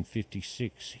reaching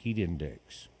 156 heat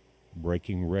index,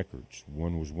 breaking records.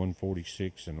 One was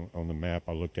 146, and on the map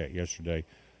I looked at yesterday,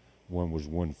 one was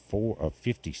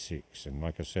 56. And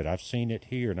like I said, I've seen it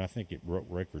here, and I think it broke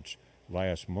records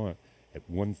last month at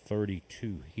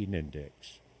 132 heat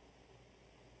index.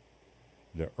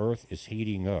 The earth is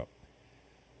heating up.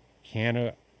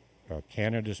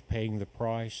 Canada's paying the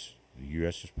price. The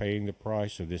U.S. is paying the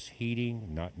price of this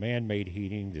heating, not man-made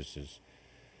heating. This is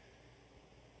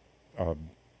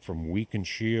from weakened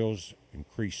shields,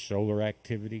 increased solar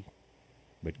activity.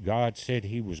 But God said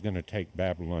he was going to take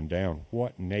Babylon down.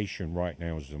 What nation right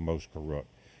now is the most corrupt?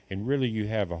 And really you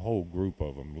have a whole group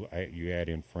of them. You add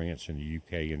in France and the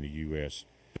UK and the US.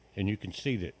 And you can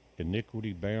see that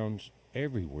iniquity bounds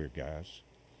everywhere, guys.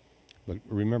 But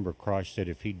remember, Christ said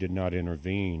if he did not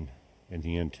intervene in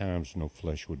the end times, no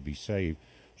flesh would be saved.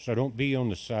 So don't be on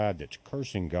the side that's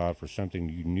cursing God for something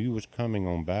you knew was coming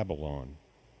on Babylon.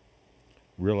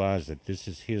 Realize that this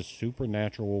is his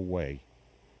supernatural way,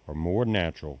 or more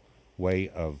natural way,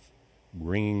 of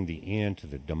bringing the end to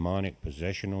the demonic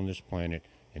possession on this planet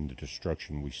and the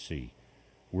destruction we see.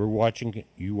 We're watching it.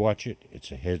 You watch it.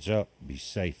 It's a heads up. Be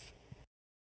safe.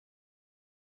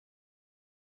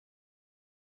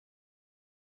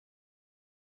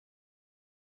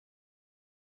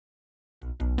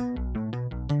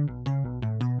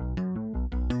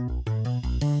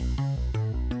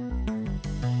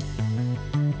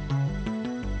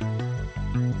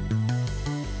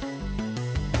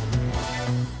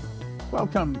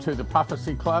 Welcome to the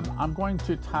Prophecy Club. I'm going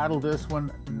to title this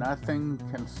one, Nothing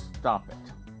Can Stop It.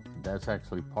 That's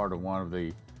actually part of one of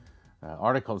the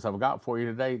articles I've got for you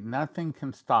today. Nothing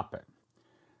can stop it.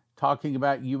 Talking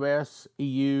about U.S.,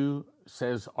 EU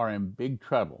says are in big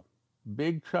trouble.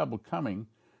 Big trouble coming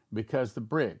because the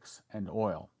Brics and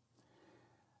oil.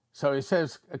 So it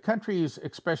says countries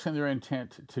expressing their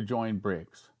intent to join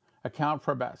Brics account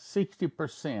for about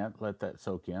 60%, let that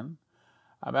soak in,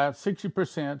 about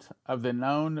 60% of the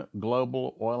known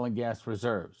global oil and gas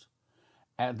reserves.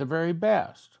 At the very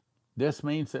best, this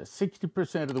means that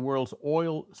 60% of the world's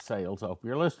oil sales, I hope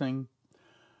you're listening,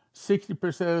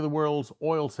 60% of the world's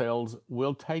oil sales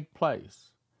will take place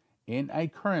in a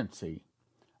currency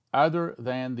other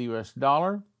than the US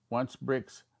dollar once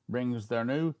Brics brings their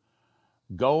new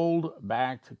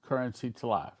gold-backed currency to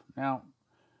life. Now,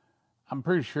 I'm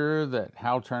pretty sure that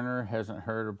Hal Turner hasn't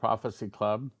heard of Prophecy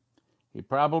Club. He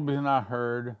probably has not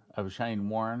heard of Shane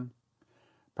Warren.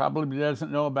 Probably doesn't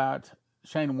know about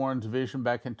Shane Warren's vision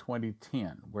back in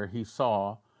 2010, where he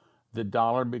saw the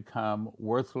dollar become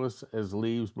worthless as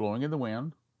leaves blowing in the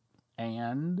wind.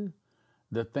 And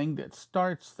the thing that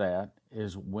starts that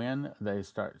is when they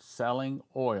start selling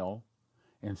oil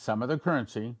in some other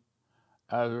currency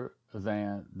other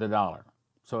than the dollar.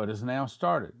 So it has now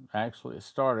started. Actually, it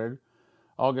started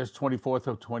August 24th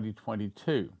of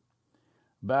 2022.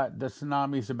 But the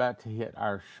tsunami is about to hit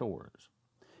our shores.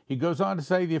 He goes on to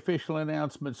say the official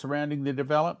announcement surrounding the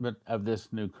development of this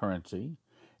new currency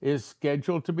is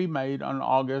scheduled to be made on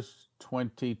August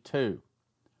 22.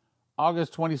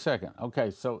 August 22nd. Okay,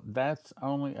 so that's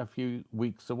only a few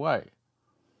weeks away.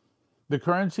 The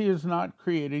currency is not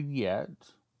created yet.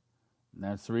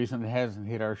 That's the reason it hasn't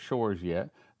hit our shores yet.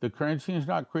 The currency is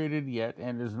not created yet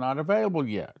and is not available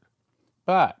yet.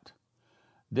 But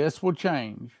this will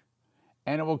change,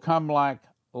 and it will come like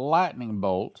lightning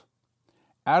bolt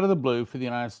out of the blue for the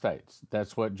United States.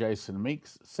 That's what Jason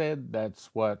Meeks said.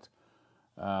 That's what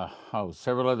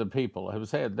several other people have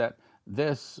said, that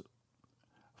this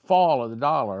fall of the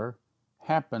dollar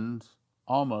happens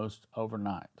almost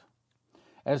overnight.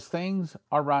 As things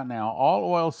are right now, all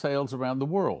oil sales around the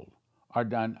world are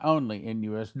done only in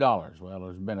U.S. dollars. Well,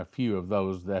 there's been a few of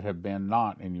those that have been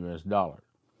not in U.S. dollars.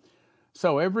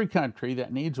 So every country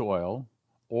that needs oil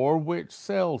or which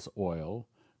sells oil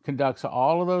conducts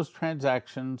all of those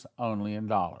transactions only in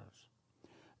dollars.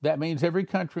 That means every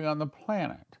country on the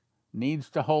planet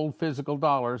needs to hold physical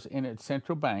dollars in its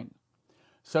central bank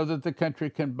so that the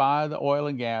country can buy the oil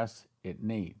and gas it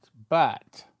needs.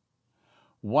 But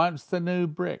once the new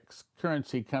Brics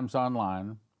currency comes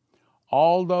online,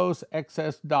 all those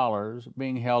excess dollars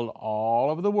being held all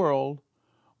over the world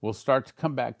will start to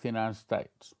come back to the United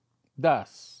States.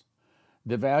 Thus,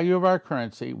 the value of our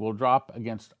currency will drop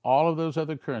against all of those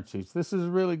other currencies. This is a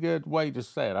really good way to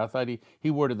say it. I thought he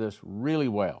worded this really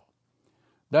well.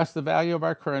 Thus, the value of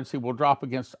our currency will drop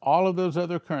against all of those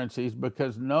other currencies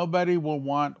because nobody will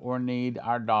want or need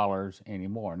our dollars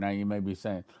anymore. Now, you may be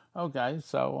saying, okay,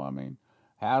 so,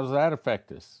 how does that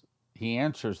affect us? He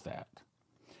answers that.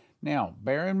 Now,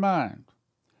 bear in mind,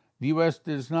 the U.S.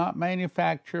 does not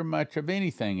manufacture much of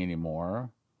anything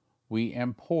anymore. We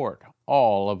import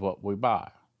all of what we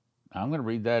buy. Now, I'm going to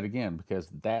read that again because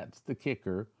that's the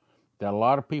kicker that a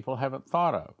lot of people haven't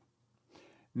thought of.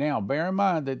 Now, bear in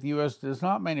mind that the U.S. does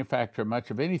not manufacture much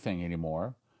of anything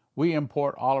anymore. We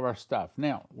import all of our stuff.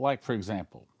 Now, like for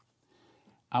example,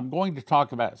 I'm going to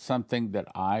talk about something that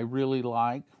I really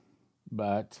like,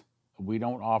 but we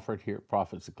don't offer it here at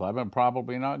Prophecy Club, and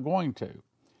probably not going to.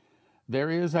 There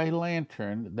is a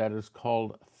lantern that is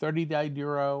called 30-day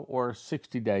Duro or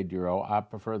 60-day Duro. I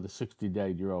prefer the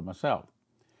 60-day Duro myself.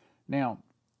 Now,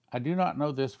 I do not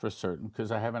know this for certain because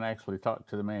I haven't actually talked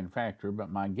to the manufacturer, but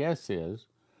my guess is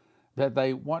that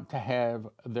they want to have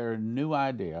their new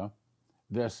idea,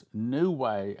 this new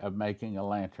way of making a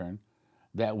lantern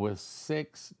that with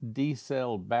 6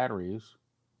 D-cell batteries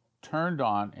turned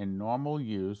on in normal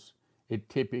use, it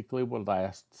typically will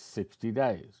last 60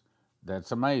 days.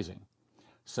 That's amazing.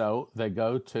 So they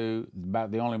go to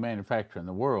about the only manufacturer in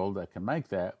the world that can make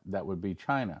that, that would be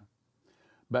China.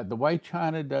 But the way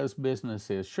China does business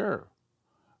is, sure,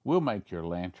 we'll make your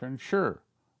lantern, sure,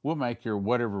 we'll make your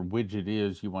whatever widget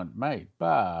is you want made.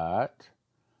 But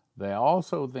they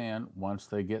also then, once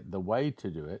they get the way to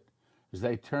do it, is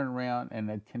they turn around and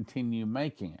they continue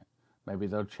making it. Maybe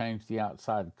they'll change the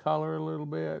outside color a little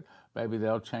bit. Maybe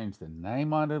they'll change the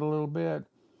name on it a little bit.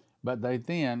 But they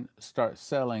then start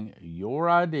selling your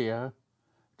idea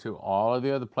to all of the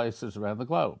other places around the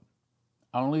globe.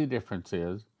 Only the difference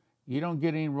is you don't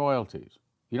get any royalties.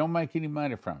 You don't make any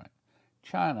money from it.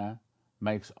 China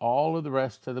makes all of the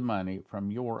rest of the money from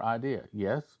your idea.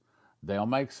 Yes, they'll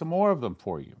make some more of them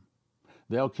for you.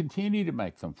 They'll continue to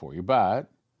make them for you, but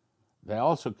they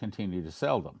also continue to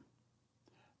sell them.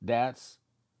 That's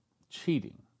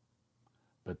cheating.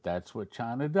 But that's what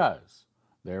China does.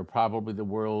 They're probably the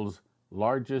world's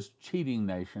largest cheating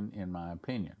nation, in my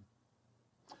opinion.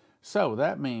 So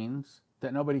that means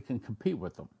that nobody can compete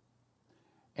with them.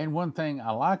 And one thing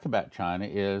I like about China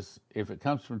is if it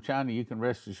comes from China, you can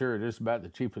rest assured it's about the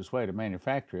cheapest way to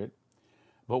manufacture it.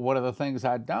 But one of the things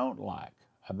I don't like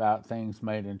about things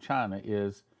made in China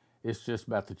is it's just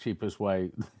about the cheapest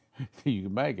way you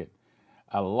can make it.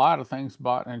 A lot of things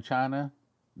bought in China,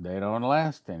 they don't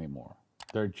last anymore.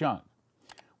 They're junk.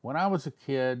 When I was a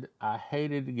kid, I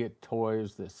hated to get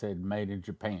toys that said made in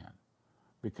Japan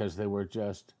because they were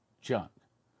just junk.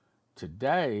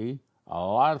 Today, a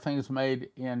lot of things made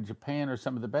in Japan are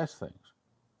some of the best things.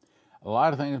 A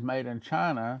lot of things made in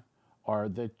China are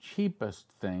the cheapest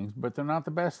things, but they're not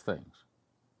the best things.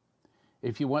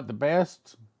 If you want the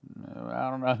best,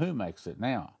 I don't know who makes it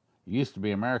now. It used to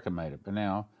be America made it, but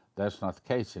now that's not the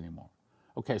case anymore.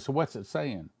 Okay, so what's it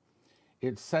saying?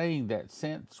 It's saying that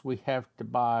since we have to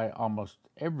buy almost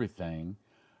everything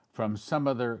from some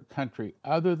other country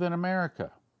other than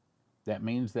America, that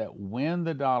means that when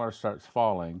the dollar starts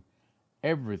falling,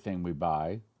 everything we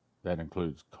buy, that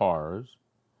includes cars,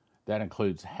 that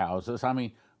includes houses. I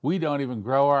mean, we don't even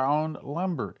grow our own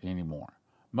lumber anymore.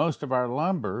 Most of our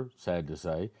lumber, sad to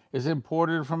say, is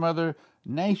imported from other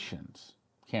nations,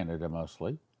 Canada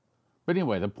mostly. But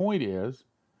anyway, the point is,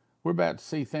 we're about to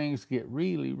see things get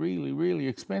really, really, really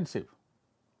expensive.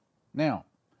 Now,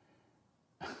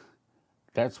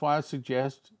 that's why I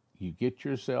suggest you get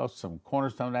yourself some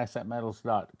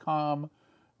cornerstoneassetmetals.com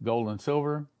gold and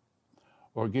silver,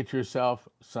 or get yourself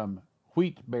some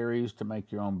wheat berries to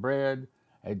make your own bread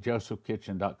at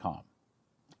josephkitchen.com.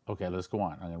 Okay, let's go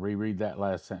on. I'm going to reread that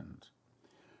last sentence.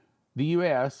 The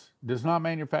U.S. does not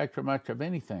manufacture much of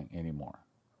anything anymore.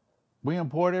 We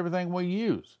import everything we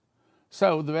use.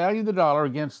 So the value of the dollar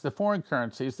against the foreign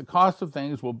currencies, the cost of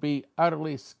things will be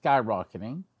utterly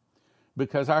skyrocketing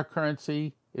because our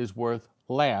currency is worth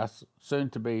less, soon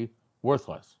to be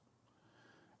worthless,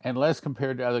 and less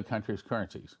compared to other countries'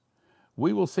 currencies.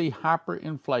 We will see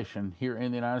hyperinflation here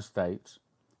in the United States,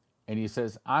 and he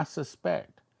says, I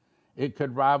suspect it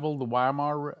could rival the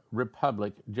Weimar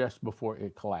Republic just before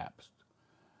it collapsed.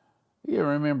 You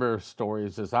remember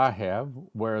stories, as I have,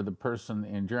 where the person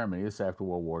in Germany, this after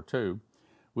World War II,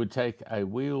 would take a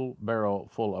wheelbarrow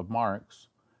full of marks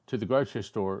to the grocery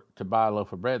store to buy a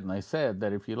loaf of bread, and they said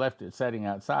that if you left it sitting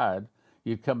outside,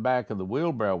 you'd come back and the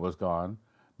wheelbarrow was gone,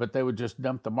 but they would just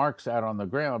dump the marks out on the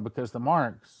ground because the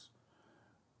marks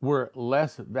were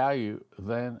less value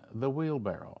than the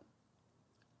wheelbarrow.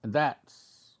 And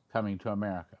that's coming to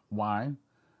America. Why?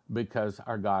 Because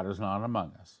our God is not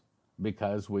among us.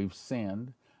 Because we've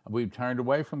sinned. We've turned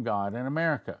away from God in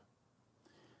America.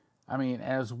 I mean,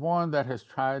 as one that has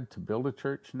tried to build a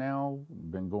church now,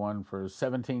 been going for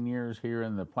 17 years here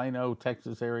in the Plano,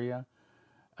 Texas area,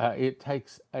 it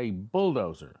takes a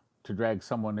bulldozer to drag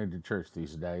someone into church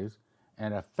these days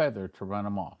and a feather to run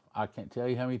them off. I can't tell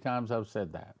you how many times I've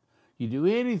said that. You do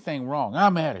anything wrong,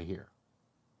 I'm out of here.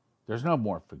 There's no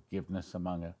more forgiveness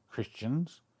among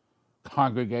Christians,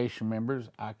 congregation members.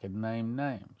 I could name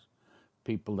names.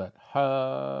 People that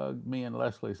hugged me and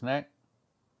Leslie's neck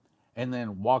and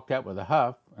then walked out with a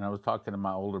huff. And I was talking to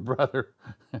my older brother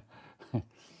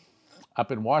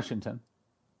up in Washington.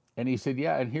 And he said,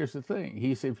 yeah, and here's the thing.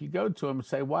 He said, if you go to them and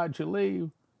say, why'd you leave?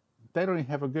 They don't even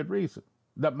have a good reason.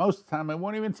 That most of the time they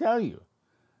won't even tell you.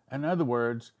 In other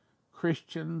words,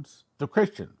 the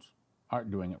Christians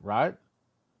aren't doing it right.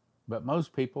 But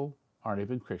most people aren't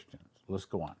even Christians. Let's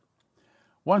go on.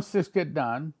 Once this gets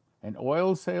done and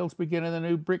oil sales begin in the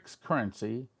new Brics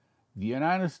currency, the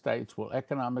United States will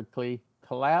economically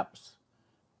collapse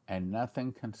and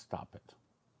nothing can stop it.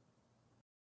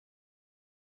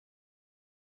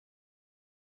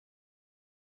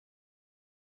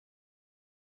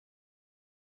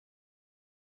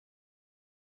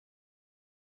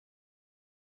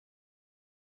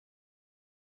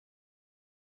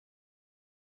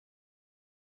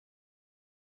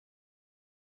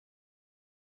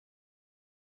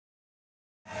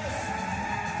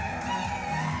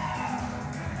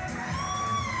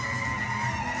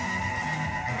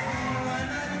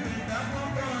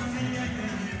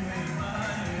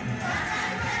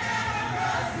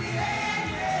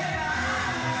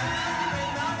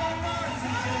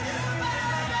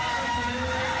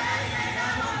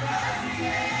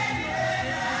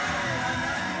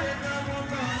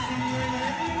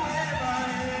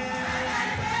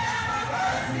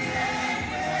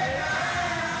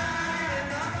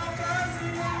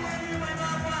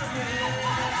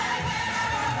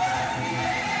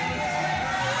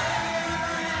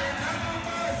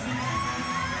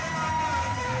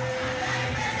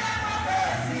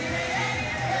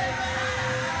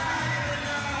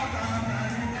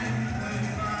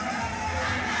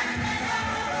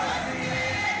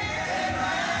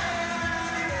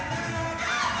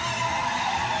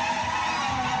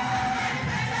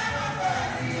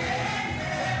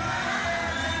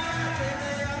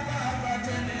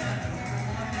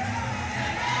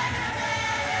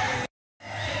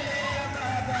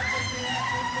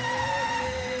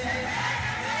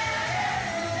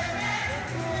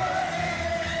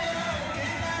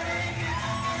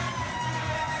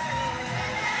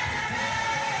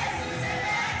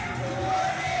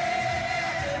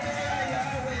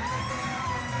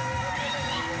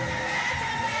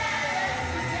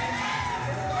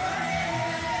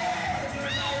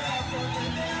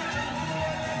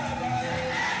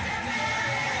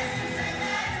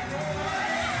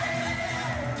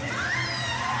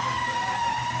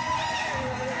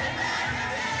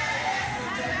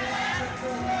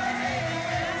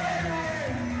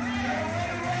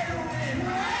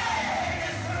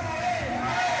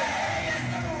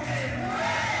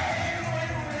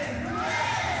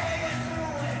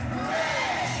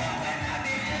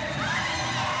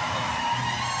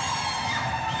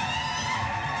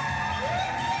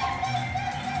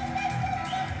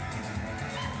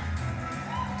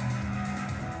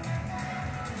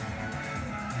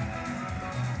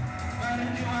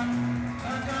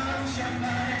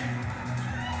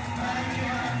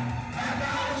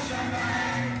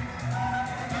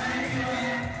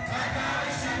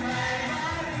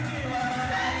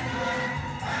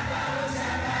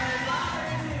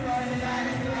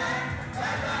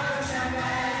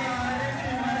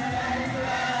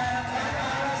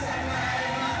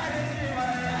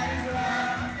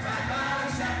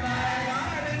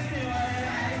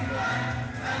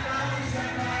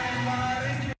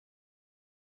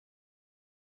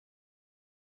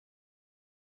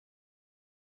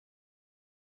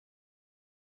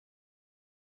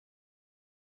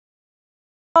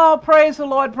 Oh, praise the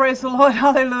Lord,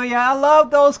 hallelujah. I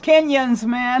love those Kenyans,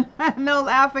 man, and those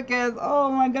Africans. Oh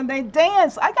my God, they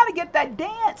dance. I got to get that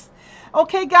dance.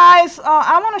 Okay, guys,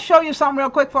 I want to show you something real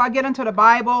quick before I get into the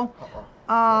Bible.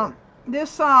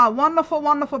 This wonderful,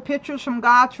 wonderful pictures from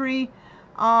Guthrie.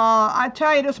 I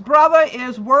tell you, this brother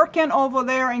is working over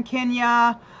there in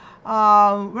Kenya.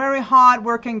 Very hard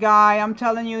working guy. I'm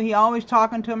telling you, he always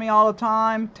talking to me all the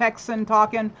time, texting,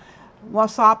 talking,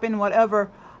 WhatsApping,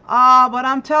 whatever. But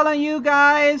I'm telling you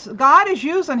guys, God is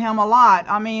using him a lot.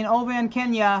 I mean, over in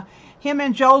Kenya, him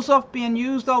and Joseph being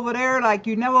used over there like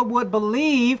you never would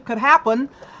believe could happen.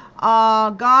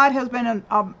 God has been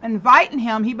inviting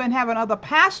him. He's been having other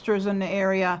pastors in the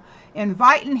area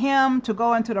inviting him to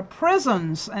go into the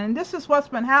prisons. And this is what's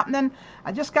been happening.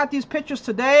 I just got these pictures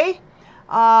today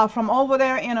from over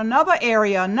there in another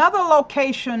area, another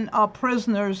location of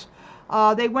prisoners.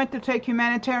 They went to take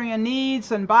humanitarian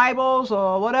needs and Bibles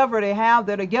or whatever they have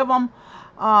there to give them.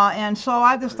 And so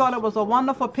I just thought it was a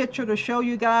wonderful picture to show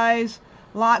you guys.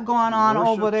 A lot going on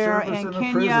over there in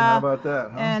Kenya. Prison. How about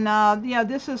that? Huh? And yeah,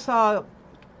 this is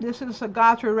a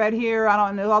Guthrie right here. I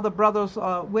don't know, there's other brothers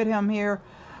with him here.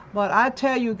 But I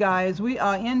tell you guys, we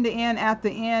are in the end, at the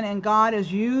end, and God is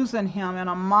using him in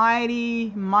a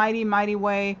mighty, mighty, mighty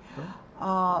way.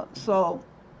 So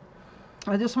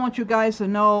I just want you guys to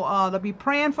know to be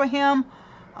praying for him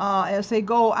as they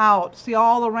go out. See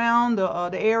all around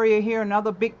the area here,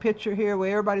 another big picture here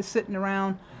where everybody's sitting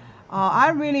around. I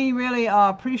really, really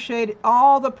appreciate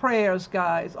all the prayers,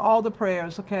 guys, all the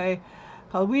prayers, okay?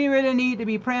 Because we really need to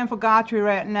be praying for Guthrie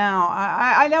right now.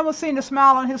 I never seen a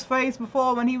smile on his face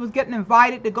before when he was getting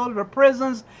invited to go to the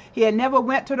prisons. He had never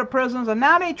went to the prisons, and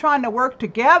now they're trying to work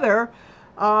together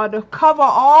to cover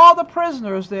all the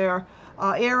prisoners there.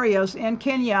 Areas in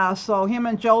Kenya. So him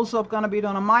and Joseph going to be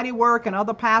doing a mighty work, and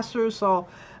other pastors. So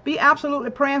be absolutely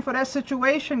praying for that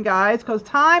situation, guys, because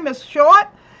time is short,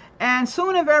 and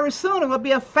soon and very soon it will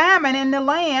be a famine in the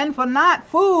land for not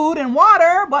food and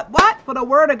water, but what? For the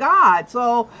word of God.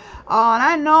 So and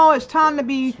I know it's time to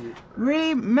be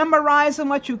really memorizing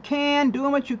what you can,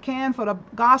 doing what you can for the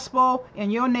gospel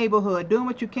in your neighborhood, doing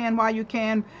what you can while you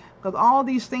can. Because all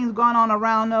these things going on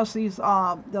around us, these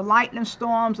the lightning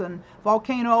storms and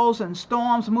volcanoes and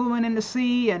storms moving in the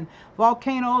sea and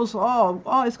volcanoes, oh,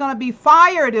 it's going to be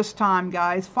fire this time,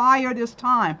 guys, fire this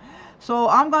time. So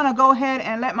I'm going to go ahead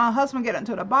and let my husband get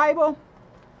into the Bible,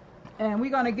 and we're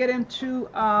going to get into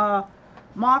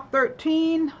Mark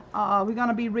 13. We're going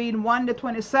to be reading 1 to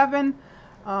 27,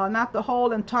 not the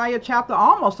whole entire chapter,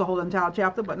 almost the whole entire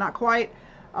chapter, but not quite.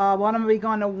 What I'm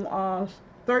going to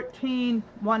 13,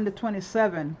 1 to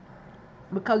 27,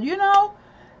 because you know,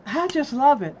 I just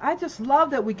love it. I just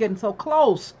love that we're getting so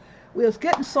close. We're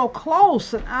getting so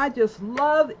close, and I just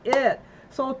love it.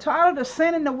 So tired of the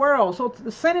sin in the world, so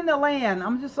the sin in the land.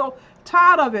 I'm just so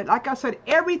tired of it. Like I said,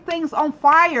 everything's on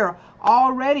fire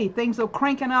already. Things are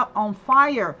cranking up on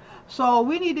fire. So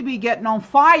we need to be getting on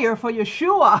fire for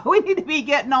Yeshua. We need to be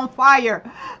getting on fire.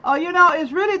 You know,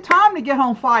 it's really time to get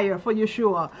on fire for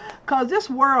Yeshua. Because this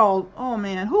world, oh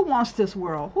man, who wants this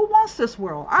world? Who wants this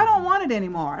world? I don't want it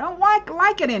anymore. I don't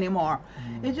like it anymore.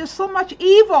 It's just so much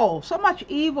evil, so much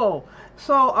evil.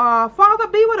 So, Father,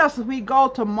 be with us as we go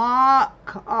to Mark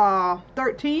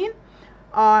 13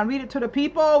 and read it to the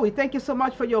people. We thank you so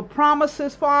much for your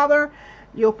promises, Father,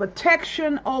 your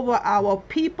protection over our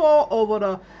people, over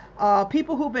the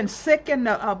people who've been sick in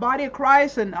the body of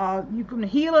Christ, and you've been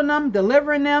healing them,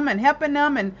 delivering them, and helping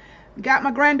them, and got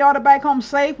my granddaughter back home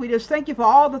safe. We just thank you for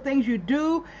all the things you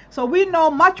do. So we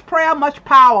know much prayer, much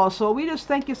power. So we just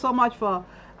thank you so much for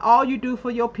all you do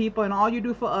for your people and all you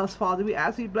do for us, Father. We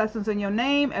ask these blessings in your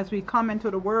name as we come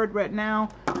into the word right now.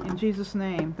 In Jesus'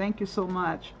 name. Thank you so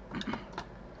much.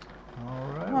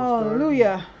 All right.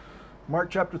 Hallelujah. Mark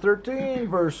chapter 13,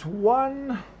 verse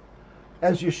 1.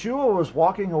 As Yeshua was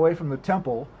walking away from the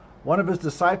temple, one of his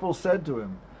disciples said to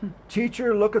him,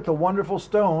 "Teacher, look at the wonderful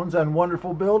stones and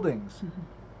wonderful buildings."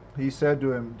 He said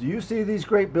to him, "Do you see these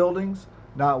great buildings?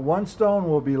 Not one stone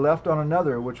will be left on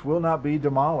another which will not be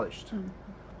demolished."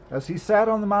 As he sat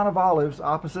on the Mount of Olives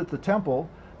opposite the temple,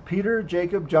 Peter,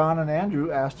 Jacob, John, and Andrew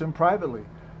asked him privately,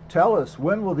 "Tell us,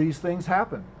 when will these things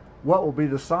happen? What will be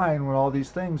the sign when all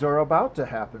these things are about to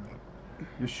happen?"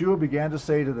 Yeshua began to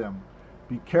say to them,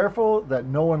 "Be careful that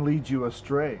no one leads you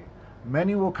astray.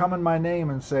 Many will come in my name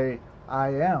and say, 'I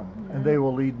am,' and they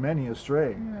will lead many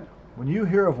astray. When you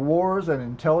hear of wars and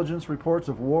intelligence reports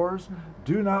of wars,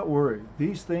 do not worry.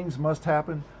 These things must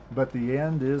happen, but the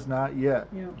end is not yet."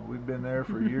 We've been there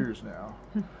for years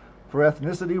now. "For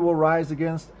ethnicity will rise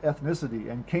against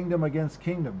ethnicity, and kingdom against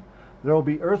kingdom. There will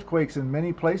be earthquakes in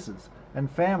many places, and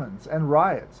famines and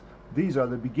riots. These are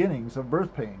the beginnings of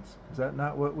birth pains. Is that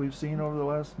not what we've seen over the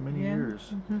last many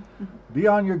years? Be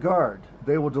on your guard.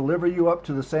 They will deliver you up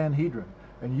to the Sanhedrin,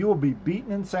 and you will be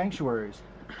beaten in sanctuaries.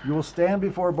 You will stand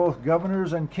before both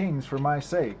governors and kings for my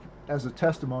sake, as a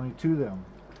testimony to them.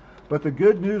 But the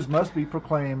good news must be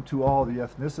proclaimed to all the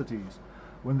ethnicities.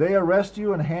 When they arrest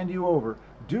you and hand you over,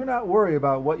 do not worry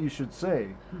about what you should say,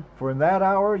 for in that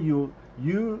hour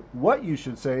what you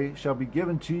should say shall be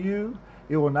given to you.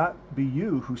 It will not be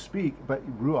you who speak, but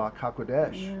Ruach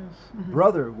HaKodesh.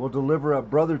 Brother will deliver a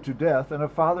brother to death, and a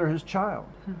father his child.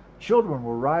 Children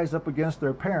will rise up against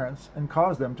their parents and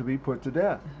cause them to be put to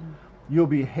death. You'll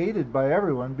be hated by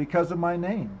everyone because of my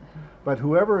name, but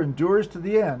whoever endures to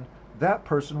the end, that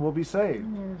person will be saved.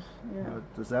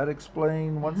 Does that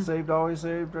explain once saved, always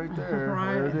saved right there?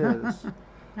 Right. There it is. You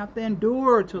have to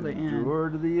endure to the end. Endure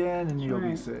to the end and you'll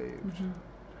be saved.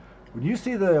 When you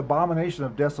see the abomination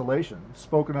of desolation,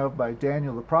 spoken of by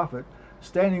Daniel the prophet,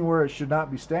 standing where it should not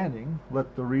be standing,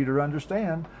 let the reader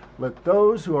understand. Let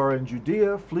those who are in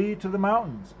Judea flee to the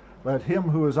mountains. Let him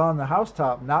who is on the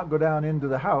housetop not go down into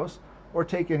the house or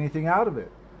take anything out of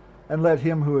it. And let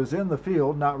him who is in the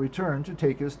field not return to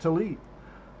take his tallit.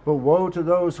 But woe to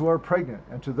those who are pregnant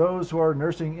and to those who are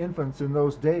nursing infants in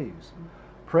those days.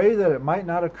 Pray that it might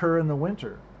not occur in the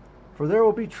winter, for there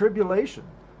will be tribulation,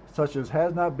 such as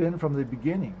has not been from the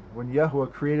beginning, when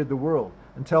Yahuwah created the world,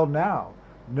 until now,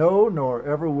 no, nor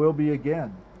ever will be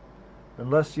again.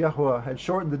 Unless Yahuwah had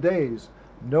shortened the days,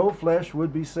 no flesh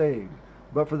would be saved.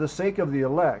 But for the sake of the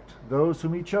elect, those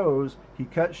whom he chose, he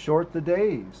cut short the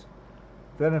days.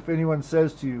 Then if anyone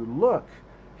says to you, look,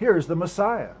 here is the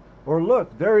Messiah, or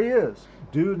look, there he is,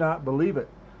 do not believe it.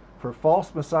 For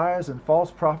false messiahs and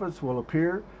false prophets will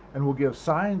appear and will give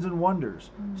signs and wonders,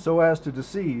 so as to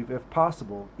deceive, if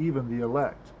possible, even the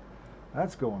elect.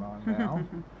 That's going on now.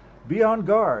 Be on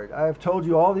guard. I have told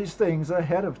you all these things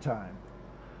ahead of time.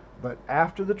 But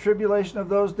after the tribulation of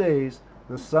those days,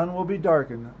 the sun will be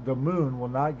darkened, the moon will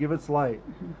not give its light,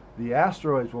 the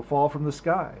asteroids will fall from the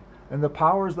sky, and the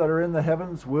powers that are in the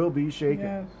heavens will be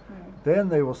shaken. Then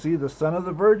they will see the Son of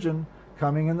the Virgin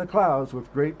coming in the clouds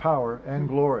with great power and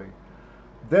glory.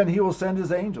 Then he will send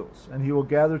his angels, and he will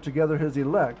gather together his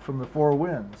elect from the four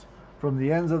winds, from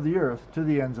the ends of the earth to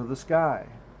the ends of the sky.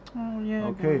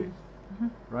 Okay,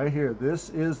 right here. This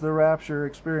is the rapture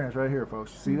experience right here,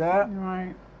 folks. See that?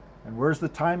 Right. And where's the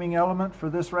timing element for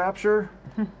this rapture?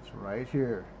 It's right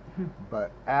here.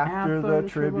 But after the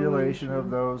tribulation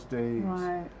of those days.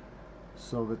 Right.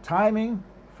 So the timing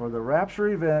for the rapture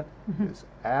event is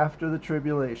after the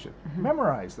tribulation.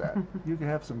 Memorize that. You can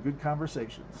have some good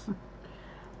conversations.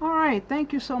 All right,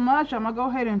 thank you so much. I'm going to go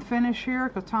ahead and finish here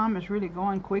because time is really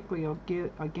going quickly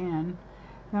again.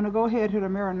 I'm going to go ahead to the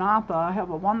Maranatha. I have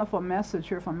a wonderful message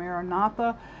here from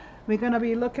Maranatha. We're going to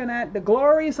be looking at the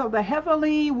glories of the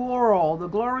heavenly world. The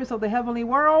glories of the heavenly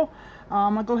world.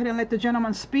 I'm going to go ahead and let the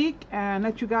gentleman speak and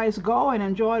let you guys go and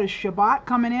enjoy the Shabbat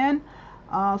coming in.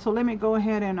 So let me go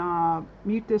ahead and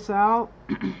mute this out.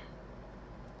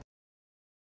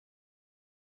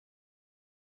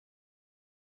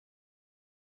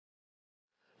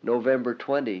 November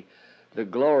 20, the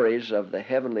glories of the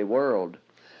heavenly world.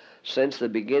 Since the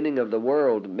beginning of the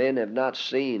world, men have not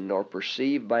seen nor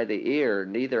perceived by the ear,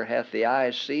 neither hath the eye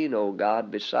seen, O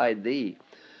God, beside thee,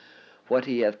 what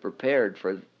he hath prepared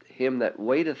for him that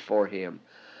waiteth for him.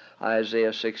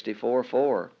 Isaiah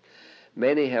 64:4.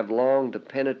 Many have longed to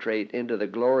penetrate into the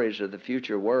glories of the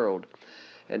future world,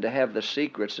 and to have the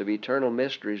secrets of eternal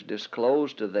mysteries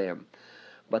disclosed to them,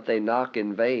 but they knock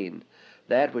in vain.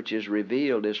 That which is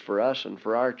revealed is for us and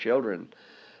for our children.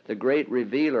 The great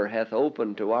revealer hath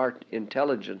opened to our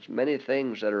intelligence many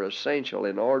things that are essential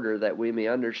in order that we may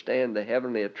understand the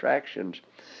heavenly attractions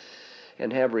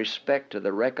and have respect to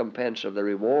the recompense of the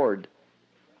reward.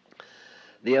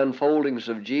 The unfoldings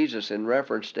of Jesus in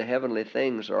reference to heavenly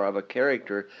things are of a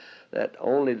character that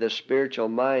only the spiritual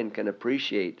mind can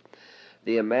appreciate.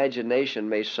 The imagination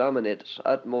may summon its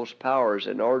utmost powers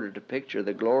in order to picture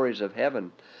the glories of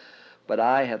heaven, but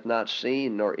eye hath not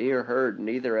seen, nor ear heard,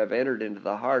 neither have entered into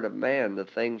the heart of man the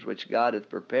things which God hath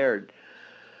prepared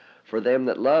for them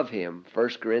that love him.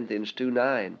 1 Corinthians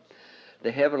 2:9.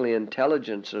 The heavenly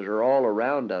intelligences are all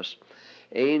around us.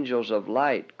 Angels of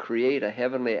light create a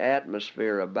heavenly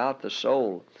atmosphere about the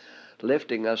soul,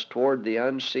 lifting us toward the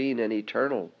unseen and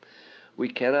eternal. We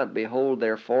cannot behold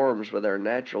their forms with our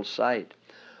natural sight.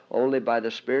 Only by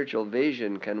the spiritual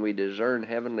vision can we discern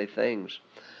heavenly things.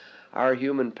 Our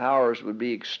human powers would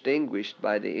be extinguished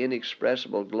by the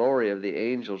inexpressible glory of the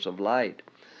angels of light.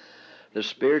 The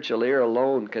spiritual ear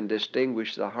alone can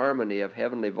distinguish the harmony of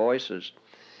heavenly voices.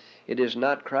 It is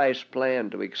not Christ's plan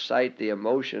to excite the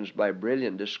emotions by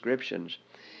brilliant descriptions.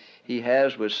 He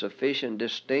has, with sufficient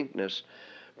distinctness,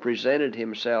 presented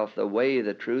himself the way,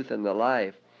 the truth, and the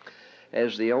life,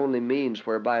 as the only means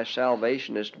whereby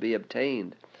salvation is to be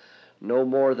obtained. No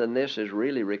more than this is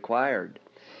really required.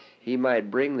 He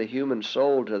might bring the human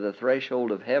soul to the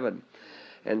threshold of heaven,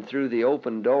 and through the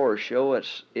open door show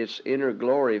its inner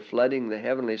glory flooding the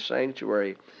heavenly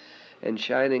sanctuary and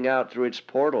shining out through its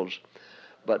portals.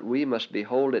 But we must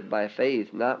behold it by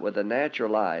faith, not with the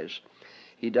natural eyes.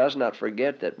 He does not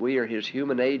forget that we are his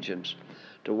human agents,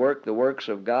 to work the works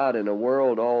of God in a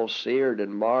world all seared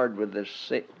and marred with the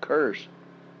curse.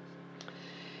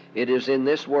 It is in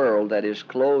this world that is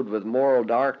clothed with moral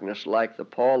darkness, like the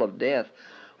pall of death,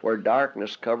 where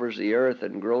darkness covers the earth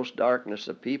and gross darkness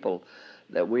the people,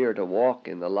 that we are to walk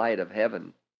in the light of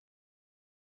heaven.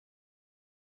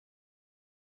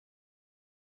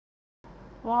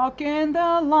 Walk in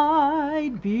the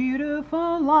light,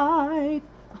 beautiful light.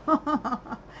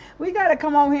 We got to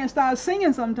come over here and start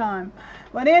singing sometime.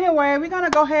 But anyway, we're going to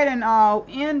go ahead and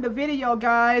end the video,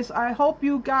 guys. I hope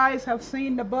you guys have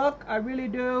seen the book. I really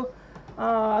do.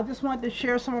 I just wanted to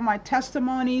share some of my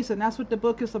testimonies, and that's what the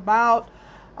book is about.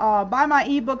 Buy my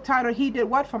ebook titled He Did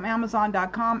What from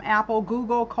Amazon.com, Apple,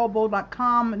 Google,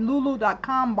 Kobo.com,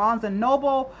 Lulu.com, Barnes &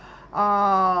 Noble.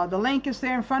 The link is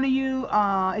there in front of you.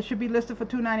 It should be listed for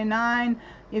 $2.99.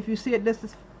 If you see it listed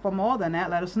for more than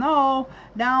that, let us know.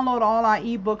 Download all our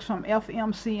ebooks from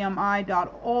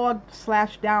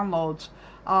fmcmi.org/downloads.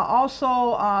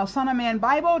 Also, Son of Man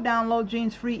Bible, download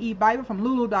Gene's free eBible from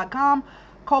Lulu.com,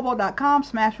 Kobo.com,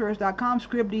 Smashwords.com,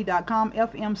 Scribd.com,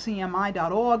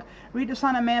 fmcmi.org. Read the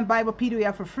Son of Man Bible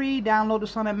PDF for free. Download the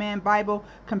Son of Man Bible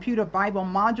Computer Bible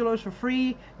Modulars for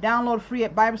free. Download free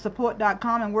at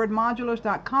BibleSupport.com and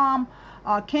WordModulars.com.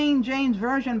 King James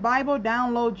Version Bible,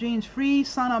 download Gene's free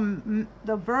Son of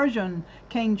the Version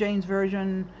King James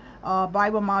Version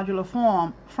Bible Modular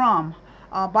form from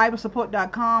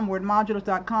BibleSupport.com,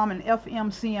 WordModulars.com, and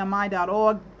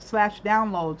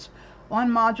fmcmi.org/downloads.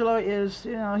 One modular is,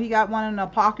 he got one in the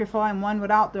Apocrypha and one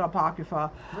without the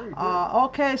Apocrypha.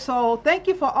 Okay, so thank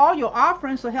you for all your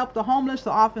offerings to help the homeless,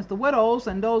 the orphans, the widows,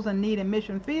 and those in need in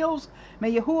mission fields.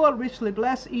 May Yahuwah richly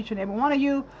bless each and every one of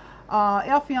you.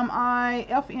 FMCMI,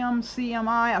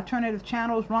 alternative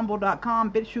channels,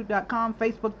 rumble.com, bitshoot.com,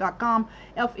 facebook.com,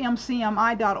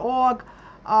 fmcmi.org.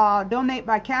 Donate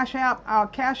by Cash App, our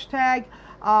cash tag.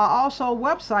 Also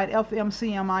website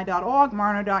fmcmi.org,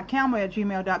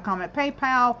 marner.campbell@gmail.com, at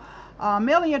PayPal.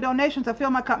 Mailing your donations to Fill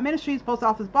My Cup Ministries, Post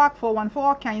Office Box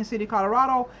 414, Canon City,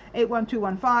 Colorado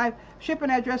 81215. Shipping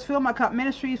address Fill My Cup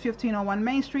Ministries, 1501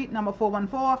 Main Street, number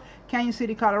 414, Canon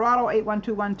City, Colorado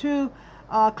 81212.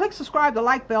 Click subscribe, the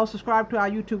like bell, subscribe to our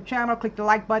YouTube channel, click the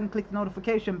like button, click the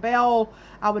notification bell,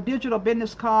 our digital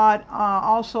business card,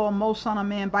 also most Son of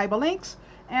Man Bible links,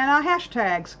 and our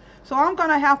hashtags. So I'm going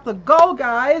to have to go,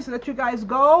 guys, let you guys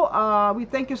go. We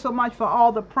thank you so much for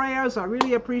all the prayers. I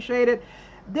really appreciate it.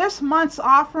 This month's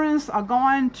offerings are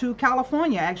going to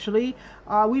California, actually.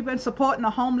 We've been supporting the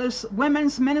homeless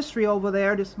women's ministry over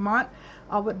there this month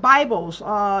with Bibles.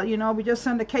 We just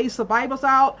send a case of Bibles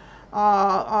out.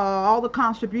 All the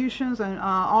contributions, and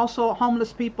also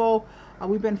homeless people.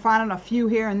 We've been finding a few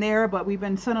here and there, but we've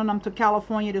been sending them to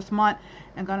California this month,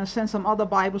 and going to send some other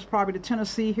Bibles probably to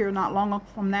Tennessee here not long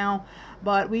from now.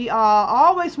 But we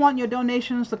always want your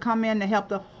donations to come in to help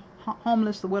the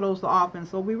homeless, the widows, the orphans.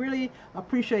 So we really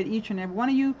appreciate each and every one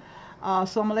of you. So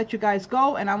I'm going to let you guys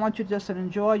go, and I want you just to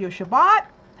enjoy your Shabbat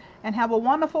and have a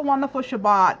wonderful, wonderful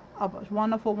Shabbat. A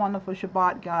wonderful, wonderful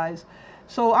Shabbat, guys.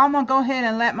 So I'm going to go ahead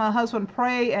and let my husband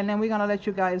pray, and then we're going to let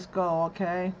you guys go,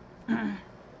 okay?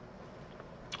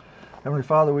 Heavenly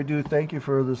Father, we do thank you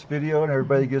for this video and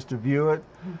everybody gets to view it.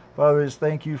 Father, just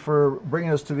thank you for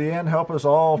bringing us to the end. Help us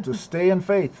all to stay in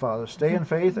faith, Father. Stay in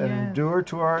faith and endure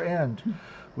to our end.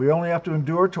 We only have to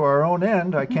endure to our own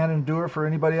end. I can't endure for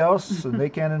anybody else, and they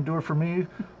can't endure for me.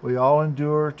 We all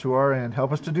endure to our end.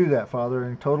 Help us to do that, Father,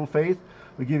 in total faith.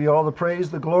 We give you all the praise,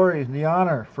 the glory, and the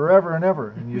honor forever and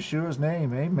ever. In Yeshua's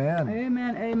name, amen.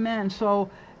 Amen, amen. So,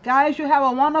 guys, you have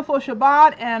a wonderful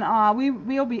Shabbat, and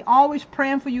we'll be always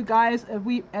praying for you guys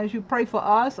as you pray for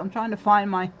us. I'm trying to find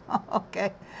my,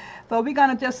 okay. So we're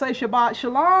going to just say Shabbat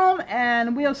Shalom,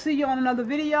 and we'll see you on another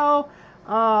video.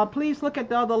 Please look at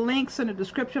the other links in the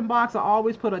description box. I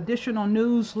always put additional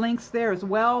news links there as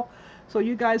well. So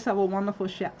you guys have a wonderful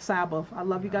Sabbath. I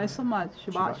love you guys so much.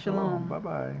 Shabbat Shalom.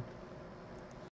 Bye-bye.